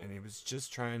team, and he was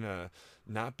just trying to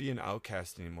not be an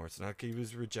outcast anymore. It's not like he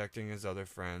was rejecting his other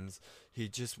friends. He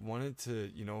just wanted to,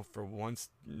 for once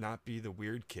not be the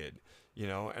weird kid,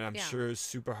 and I'm sure it's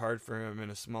super hard for him in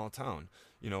a small town,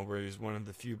 where he's one of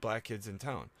the few black kids in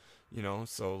town,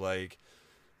 so like,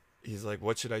 he's like,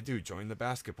 what should I do? Join the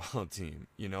basketball team,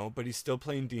 but he's still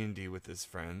playing D&D with his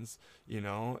friends,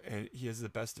 and he has the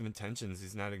best of intentions.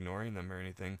 He's not ignoring them or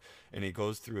anything. And he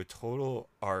goes through a total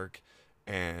arc,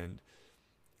 and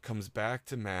comes back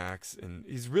to Max, and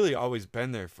he's really always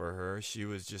been there for her. She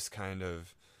was just kind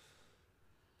of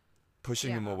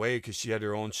pushing him away because she had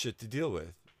her own shit to deal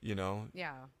with, you know?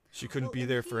 Yeah. She couldn't be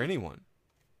there for anyone.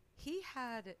 He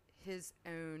had his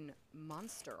own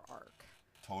monster arc.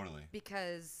 Totally.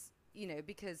 Because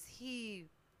he,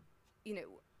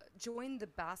 joined the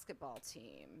basketball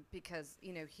team because,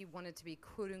 he wanted to be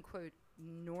quote unquote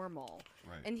normal.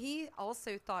 Right. And he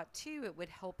also thought too it would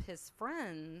help his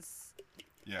friends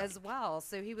as well.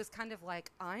 So he was kind of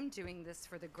like, I'm doing this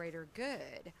for the greater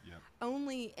good. Yep.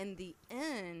 Only in the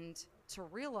end to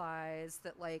realize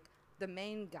that like the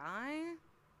main guy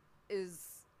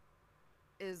is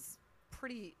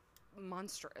pretty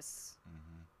monstrous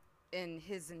in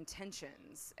his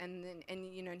intentions. And then and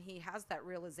he has that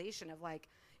realization of like,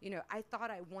 I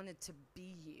thought I wanted to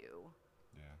be you.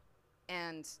 Yeah.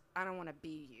 And I don't want to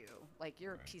be you. Like,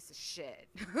 you're a piece of shit.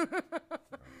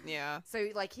 Yeah. So,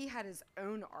 like, he had his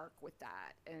own arc with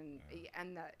that, and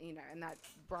that, and that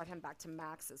brought him back to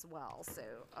Max as well. So,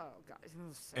 oh god.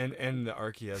 And the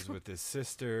arc he has with his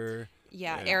sister.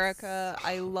 Yeah, Erica,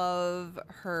 I love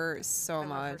her so much.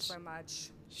 Love her so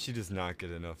much. She does not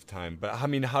get enough time. But I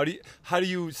mean, how do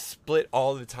you split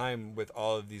all the time with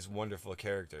all of these wonderful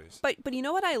characters? But you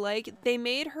know what I like? They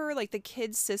made her like the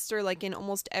kid's sister, like in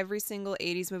almost every single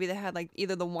 80s movie that had like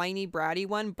either the whiny bratty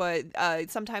one, but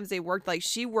sometimes they worked, like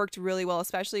she worked really well,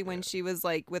 especially when she was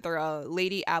like with her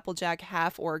Lady Applejack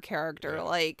half-orc character.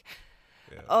 Like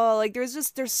oh, like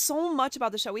there's so much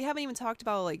about the show. We haven't even talked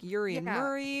about like Yuri and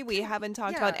Murray. We haven't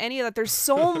talked about any of that. There's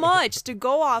so much to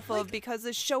go off of because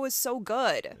this show is so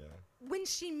good. When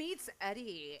she meets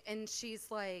Eddie and she's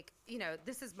like,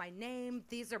 this is my name,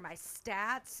 these are my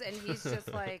stats, and he's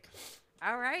just like,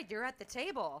 all right, you're at the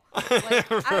table.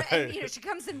 Like, and she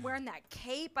comes in wearing that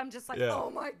cape. I'm just like,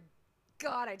 oh my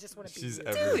God, I just want to be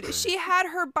you. Dude, she had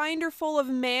her binder full of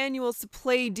manuals to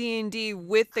play D&D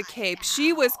with the cape.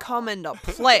 She was coming to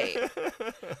play.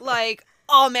 Like,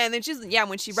 oh man, then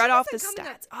when she read off the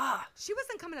stats. She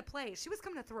wasn't coming to play. She was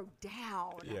coming to throw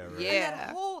down. Yeah, right. Yeah.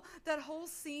 And that whole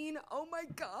scene, oh my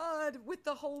God, with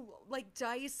the whole like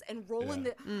dice and rolling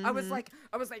the I was like,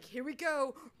 here we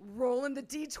go, rolling the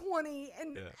D20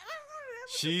 and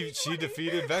She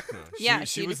defeated Vecna.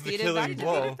 She was the defeated killing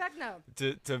blow Vecna.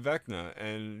 to Vecna,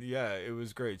 and it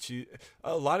was great.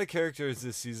 A lot of characters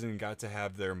this season got to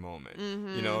have their moment,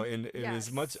 and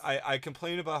as much I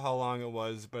complain about how long it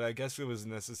was, but I guess it was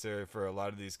necessary for a lot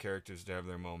of these characters to have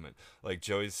their moment. Like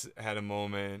Joyce had a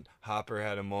moment, Hopper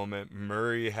had a moment,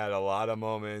 Murray had a lot of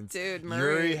moments. Dude, Murray.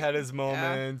 Yuri had his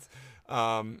moment.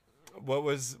 What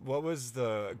was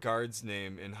the guard's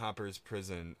name in Hopper's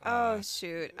prison? Oh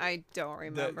shoot, I don't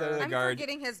remember. I'm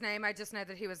forgetting his name. I just know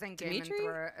that he was in Game of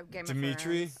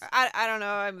Thrones. I don't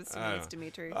know. I'm assuming it's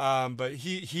Dimitri. But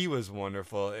he was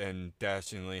wonderful and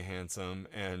dashingly handsome,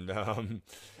 and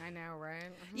I know, right?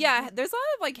 Yeah, there's a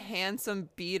lot of like handsome,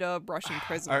 beat up Russian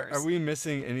prisoners. Are we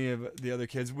missing any of the other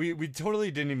kids? We totally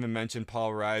didn't even mention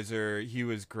Paul Reiser. He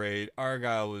was great.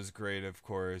 Argyle was great, of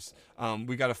course.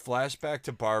 We got a flashback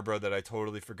to Barbara that I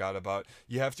totally forgot about.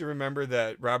 You have to remember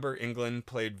that Robert Englund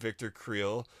played Victor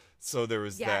Creel, so there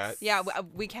was that. Yeah,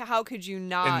 how could you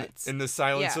not? In the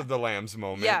Silence of the Lambs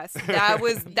moment. Yes, that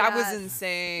was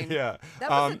insane. Yeah, that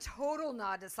was a total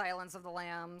nod to Silence of the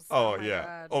Lambs. Oh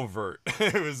yeah, God. Overt.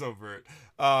 It was overt.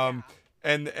 And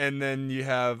then you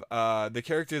have the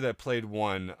character that played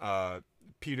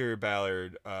Peter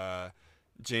Ballard.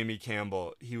 Jamie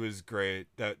Campbell, he was great.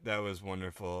 That was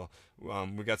wonderful.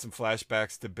 We got some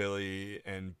flashbacks to Billy,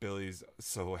 and Billy's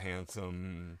so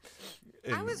handsome.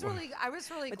 I was really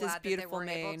glad that they were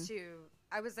able to.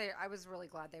 I was really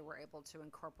glad they were able to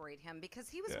incorporate him because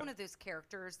he was one of those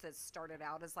characters that started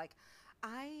out as like,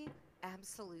 I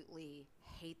absolutely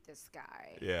hate this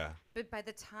guy. Yeah. But by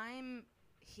the time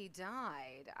he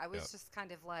died, I was just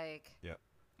kind of like,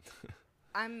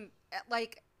 I'm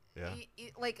like. Yeah.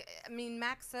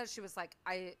 Max says she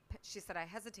said I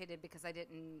hesitated because I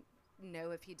didn't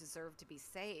know if he deserved to be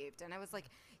saved. And I was like,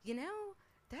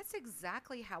 that's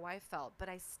exactly how I felt. But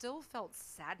I still felt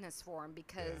sadness for him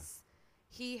because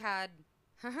he had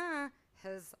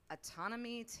his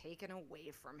autonomy taken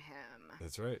away from him.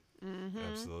 That's right. Mm-hmm.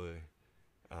 Absolutely.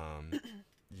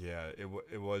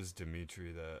 It was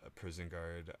Dimitri, the prison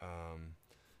guard.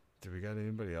 Do we got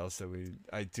anybody else that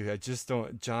I just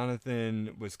don't.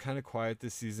 Jonathan was kind of quiet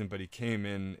this season, but he came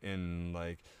in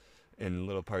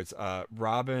little parts.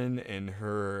 Robin and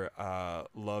her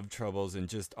love troubles and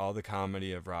just all the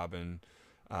comedy of Robin.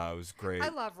 It was great. I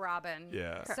love Robin.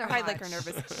 Yeah. So I like her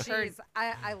much. nervous.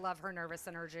 I love her nervous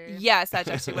energy. Yes, that's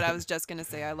actually what I was just gonna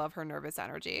say. I love her nervous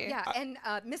energy. Yeah, and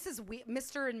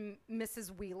Mr. and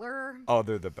Mrs. Wheeler. Oh,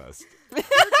 they're the best. They're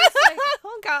just like,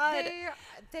 Oh God.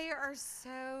 they are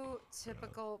so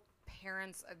typical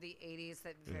parents of the 80s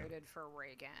that voted for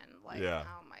Reagan. Like, Yeah.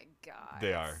 oh my God.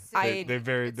 They are. I- They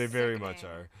very much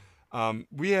are.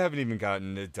 We haven't even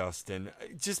gotten to Dustin,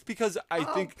 just because I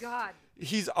think God.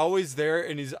 he's always there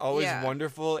and he's always Yeah.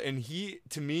 wonderful, and he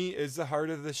to me is the heart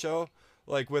of the show.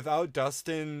 Like without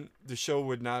Dustin, the show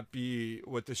would not be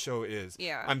what the show is.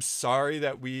 Yeah. I'm sorry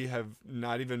that we have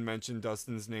not even mentioned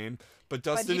Dustin's name, but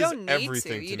But Dustin you don't is need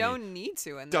everything to. to You me. don't need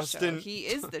to in the Dustin- show. He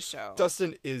is the show.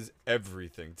 Dustin is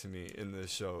everything to me in this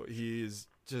show. He is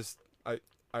just I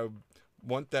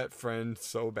want that friend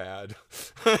so bad.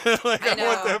 Like I want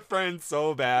know. that friend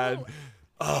so bad.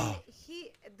 Well,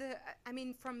 I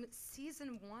mean, from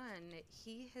season 1,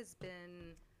 he has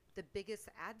been the biggest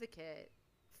advocate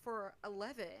for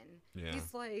 11. Yeah.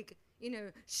 He's like,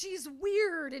 she's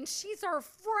weird and she's our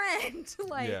friend.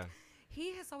 Like, Yeah.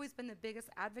 he has always been the biggest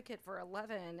advocate for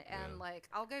 11. And like,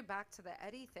 I'll go back to the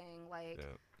Eddie thing. Like, Yeah.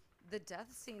 the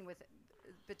death scene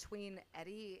between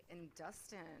Eddie and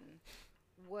Dustin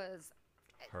was.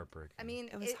 Heartbreaking. I mean,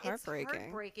 It was heartbreaking. It's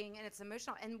heartbreaking and it's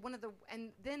emotional.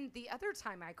 And then the other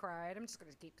time I cried, I'm just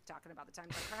going to keep talking about the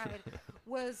times I cried,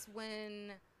 was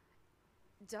when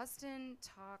Dustin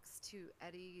talks to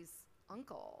Eddie's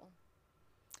uncle.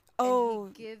 Oh.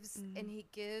 And he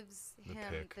gives The him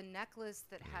pick. the necklace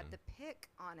that had the pick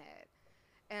on it.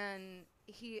 And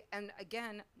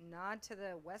again, nod to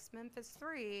the West Memphis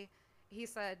 3. He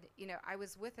said, I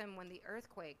was with him when the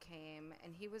earthquake came,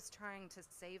 and he was trying to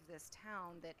save this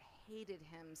town that hated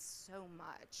him so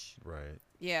much. Right.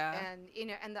 Yeah. And,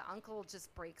 and the uncle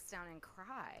just breaks down and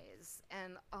cries.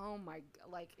 And, oh my,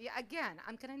 again,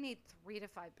 I'm going to need 3 to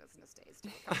 5 business days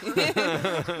to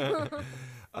recover.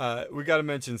 We got to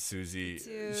mention Susie.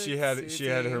 Dude, she had her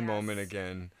Susie, moment yes.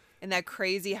 again. in that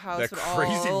crazy house That with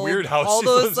crazy all, weird house all she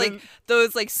those lives in.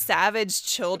 those savage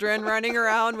children running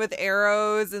around with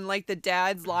arrows, and the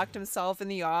dad's locked himself in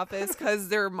the office because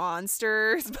they're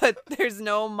monsters, but there's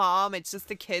no mom. It's just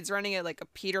the kids running it like a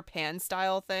Peter Pan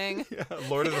style thing. Yeah,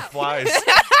 Lord of the Flies.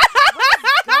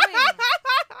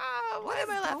 Why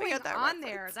am I laughing at that on reference?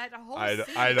 there? That whole I scene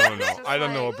don't is know. just I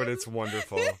don't know, like- but it's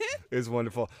wonderful. It's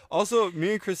wonderful. Also,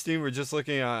 me and Christine were just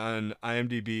looking on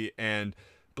IMDb, and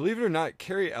believe it or not,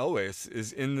 Carrie Elwes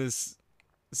is in this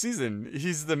season.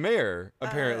 He's the mayor,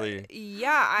 apparently.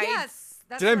 Yeah, Yes.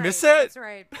 That's Did I right. miss that? That's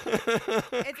right.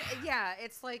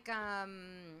 It's like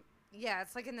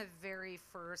it's like in the very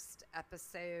first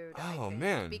episode. I Oh, think,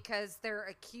 man. because they're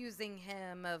accusing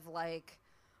him of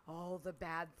all the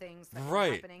bad things that were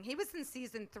Right. happening. He was in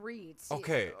season 3 too.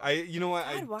 Okay, you know what?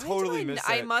 God, why I totally did missed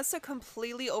I that. must have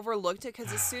completely overlooked it,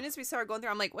 because as soon as we started going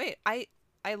through, I'm like, wait, I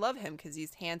love him because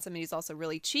he's handsome and he's also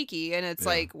really cheeky, and it's Yeah.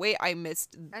 like, wait, I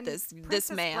missed And this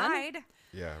Princess man. Bride.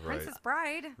 Yeah, right. Princess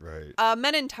Bride. Right.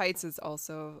 Men in Tights is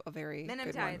also a very Men in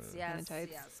good Tights. one. Yes. Men in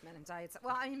Tights. Yes. Men in Tights.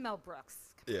 Well, I mean Mel Brooks.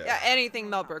 Yeah. Yeah, anything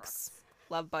Mel Brooks.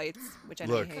 Love Bites, which I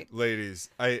Look, hate. ladies,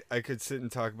 I could sit and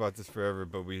talk about this forever,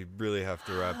 but we really have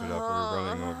to wrap it up. We're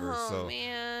running over. Oh, So,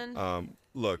 man.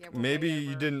 look, Yeah, we're maybe way you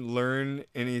over. didn't learn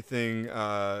anything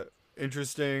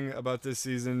interesting about this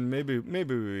season. Maybe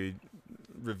we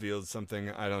revealed something.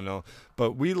 I don't know.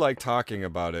 But we like talking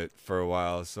about it for a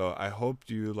while, so I hope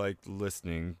you liked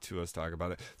listening to us talk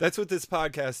about it. That's what this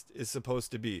podcast is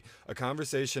supposed to be. A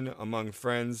conversation among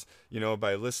friends,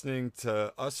 by listening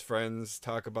to us friends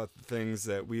talk about the things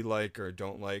that we like or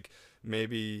don't like.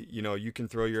 Maybe, you can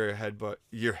throw your headbuds.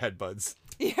 Your headbuds.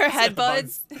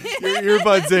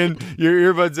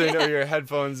 your earbuds in or your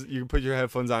headphones. You can put your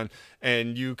headphones on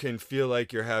and you can feel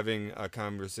like you're having a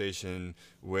conversation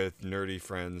with nerdy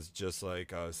friends just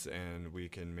like us, and we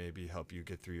can maybe help you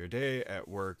get through your day at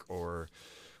work or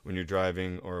when you're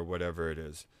driving or whatever it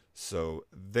is. So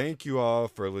thank you all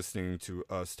for listening to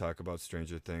us talk about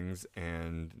Stranger Things,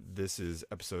 and this is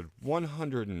episode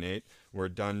 108. We're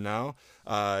done now.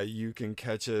 You can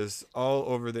catch us all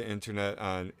over the internet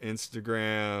on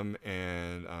Instagram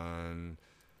and on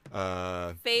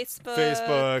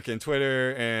Facebook and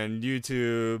Twitter and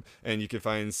YouTube, and you can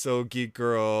find So Geek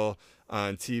Girl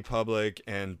on TeePublic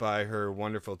and buy her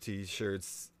wonderful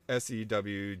t-shirts.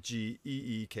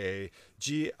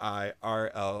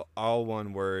 SEWGEEKGIRL, all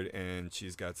one word, and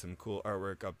she's got some cool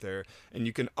artwork up there. And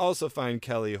you can also find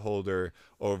Kelly Holder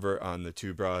over on the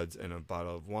Two Broads and a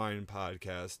Bottle of Wine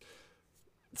podcast.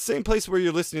 Same place where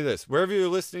you're listening to this. Wherever you're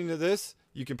listening to this,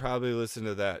 you can probably listen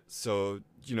to that. So,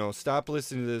 stop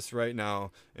listening to this right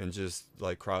now and just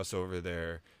like cross over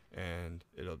there, and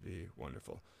it'll be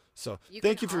wonderful. So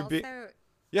thank you for being.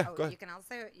 Yeah, go ahead.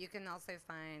 You can also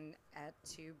find at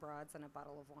Two Broads and a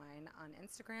Bottle of Wine on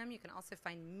Instagram. You can also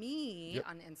find me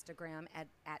on Instagram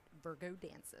at Virgo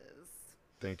Dances.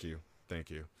 Thank you. Thank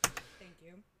you.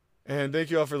 And thank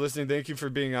you all for listening. Thank you for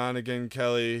being on again,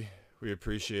 Kelly. We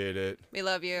appreciate it. We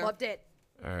love you. Loved it.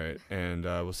 All right. And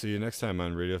we'll see you next time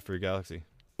on Radio Free Galaxy.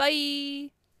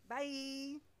 Bye.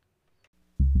 Bye.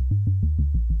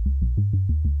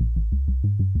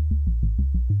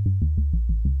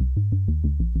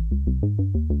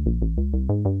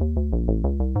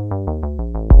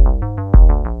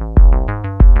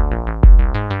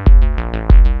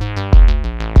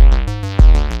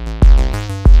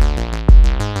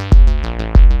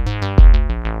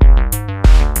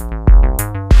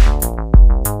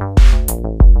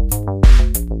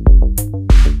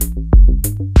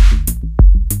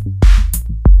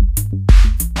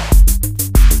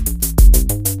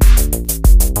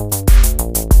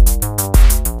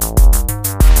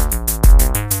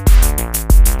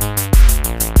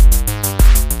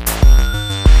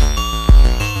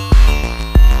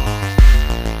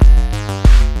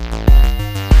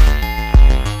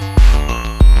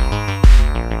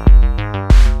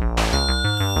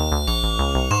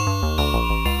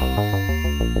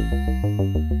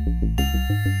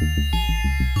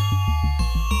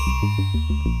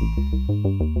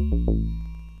 Thank you.